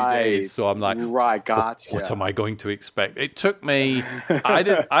next few days. So I'm like, gotcha. What am I going to expect? It took me, I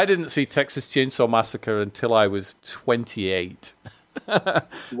didn't see Texas Chainsaw Massacre until I was 28.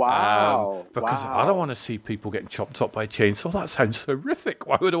 Wow. Because I don't want to see people getting chopped up by a chainsaw. That sounds horrific.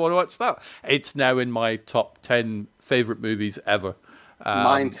 Why would I want to watch that? It's now in my top 10 favorite movies ever.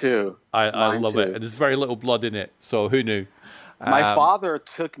 Mine too. I love it. And there's very little blood in it, so who knew? My father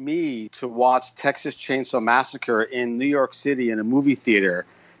took me to watch Texas Chainsaw Massacre in New York City in a movie theater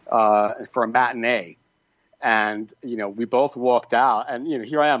for a matinee. And, you know, we both walked out and, you know,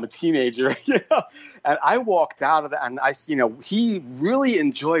 here I am, a teenager, and I walked out of that and he really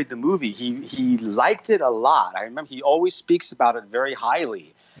enjoyed the movie. He liked it a lot. I remember he always speaks about it very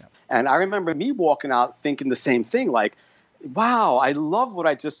highly. Yeah. And I remember me walking out thinking the same thing, like, wow, I love what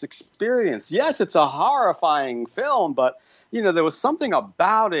I just experienced. Yes, it's a horrifying film, but, you know, there was something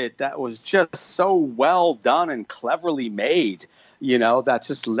about it that was just so well done and cleverly made. You know, that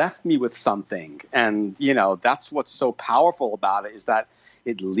just left me with something. And, you know, that's what's so powerful about it is that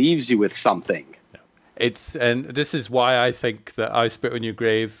it leaves you with something. And this is why I think that I Spit on Your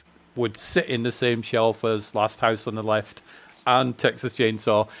Grave would sit in the same shelf as Last House on the Left and Texas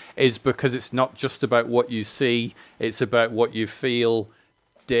Chainsaw, is because it's not just about what you see, it's about what you feel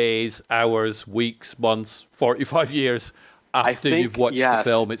days, hours, weeks, months, 45 years after you've watched the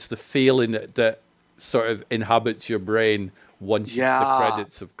film. It's the feeling that sort of inhabits your brain once the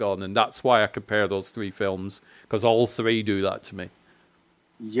credits have gone. And that's why I compare those three films, because all three do that to me.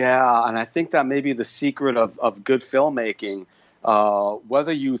 Yeah, and I think that may be the secret of good filmmaking.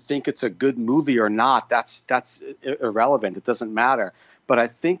 Whether you think it's a good movie or not, that's irrelevant. It doesn't matter. But I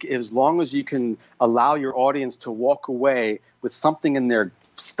think as long as you can allow your audience to walk away with something in their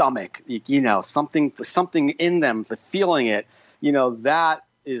stomach, you know, something in them, the feeling it, you know, that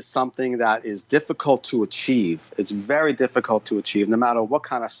is something that is difficult to achieve. It's very difficult to achieve, no matter what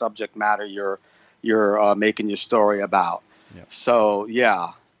kind of subject matter you're making your story about. Yep. So,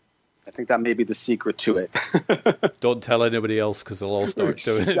 yeah, I think that may be the secret to it. Don't tell anybody else, because they'll all start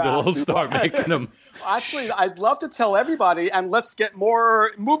doing it. They'll all start making them. Actually, I'd love to tell everybody, and let's get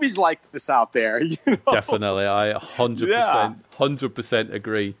more movies like this out there. You know? Definitely, I 100%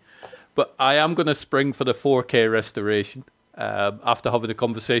 agree. But I am going to spring for the 4K restoration. After having a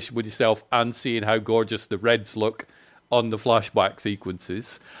conversation with yourself and seeing how gorgeous the reds look on the flashback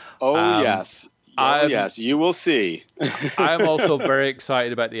sequences. Yes, you will see. I am also very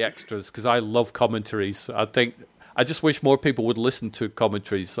excited about the extras, because I love commentaries. I think I just wish more people would listen to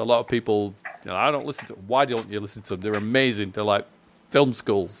commentaries. A lot of people, I don't listen to them. Why don't you listen to them? They're amazing. They're like film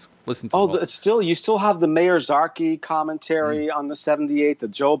schools. Listen to them. You still have the Meir Zarchi commentary on the 78, the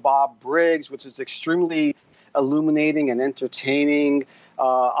Joe Bob Briggs, which is extremely illuminating and entertaining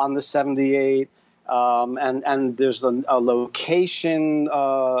on the 78. And there's a location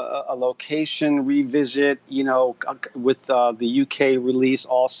revisit, with the UK release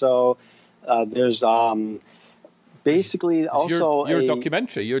also. There's basically also your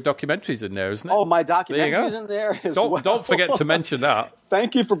documentary. Your documentary's in there, isn't it? Oh, my documentary's in there as well. Don't forget to mention that.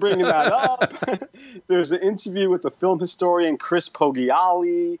 Thank you for bringing that up. There's an interview with the film historian Chris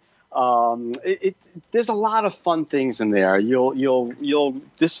Poggiali. There's a lot of fun things in there.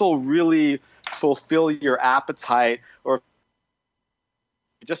 This will really fulfill your appetite, or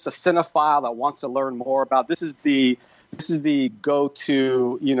just a cinephile that wants to learn more about. This is the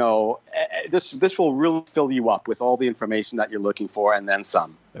go-to. This will really fill you up with all the information that you're looking for, and then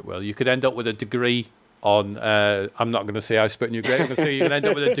some. Well, you could end up with a degree on. I'm not going to say I spit in your grave. I'm going to say you can end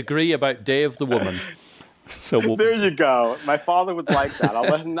up with a degree about Day of the Woman. So there you go. My father would like that.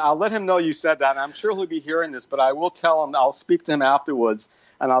 I'll let him know you said that, and I'm sure he'll be hearing this. But I will tell him. I'll speak to him afterwards,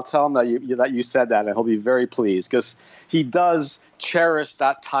 and I'll tell him that you said that, and he'll be very pleased, because he does cherish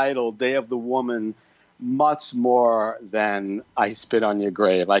that title, Day of the Woman, much more than I Spit on Your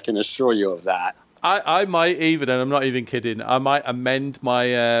Grave. I can assure you of that. I might even, and I'm not even kidding, I might amend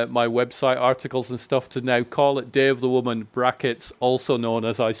my my website articles and stuff to now call it Day of the Woman, brackets, also known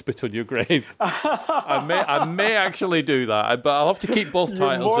as I Spit on Your Grave. I may actually do that, but I'll have to keep both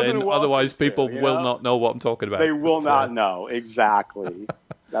titles in, otherwise people will not know what I'm talking about. They will not know, exactly.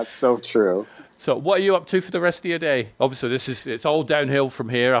 That's so true. So what are you up to for the rest of your day? Obviously, it's all downhill from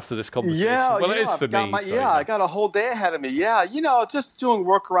here after this conversation. It is for me. I got a whole day ahead of me. Yeah, just doing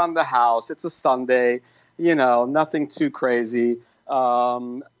work around the house. It's a Sunday, nothing too crazy. But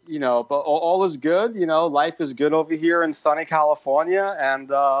all is good. Life is good over here in sunny California,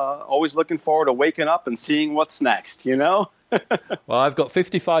 and always looking forward to waking up and seeing what's next, Well, I've got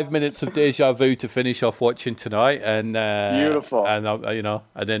 55 minutes of deja vu to finish off watching tonight, and beautiful. And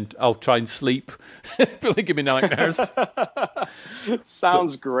and then I'll try and sleep. Really give me nightmares.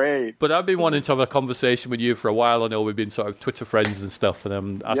 Sounds great. But I've been wanting to have a conversation with you for a while. I know we've been sort of Twitter friends and stuff,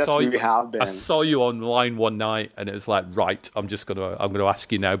 and I saw you online one night, and it was like, right, I'm gonna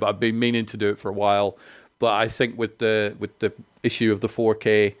ask you now. But I've been meaning to do it for a while. But I think with the issue of the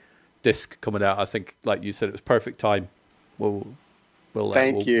 4K disc coming out, I think, like you said, it was perfect time. We'll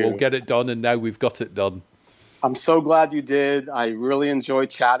get it done, and now we've got it done. I'm so glad you did. I really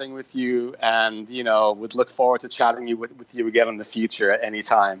enjoyed chatting with you, and would look forward to chatting with you again in the future at any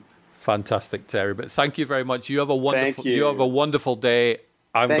time. Fantastic, Terry. But thank you very much. You have a wonderful day.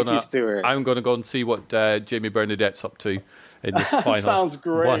 Thank you, Stuart. I'm gonna go and see what Jamie Bernadette's up to in this final. Sounds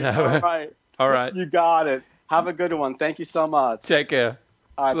great. 1 hour. All right. You got it. Have a good one. Thank you so much. Take care.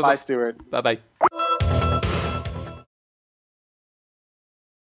 All right. Bye, Stuart. Bye-bye.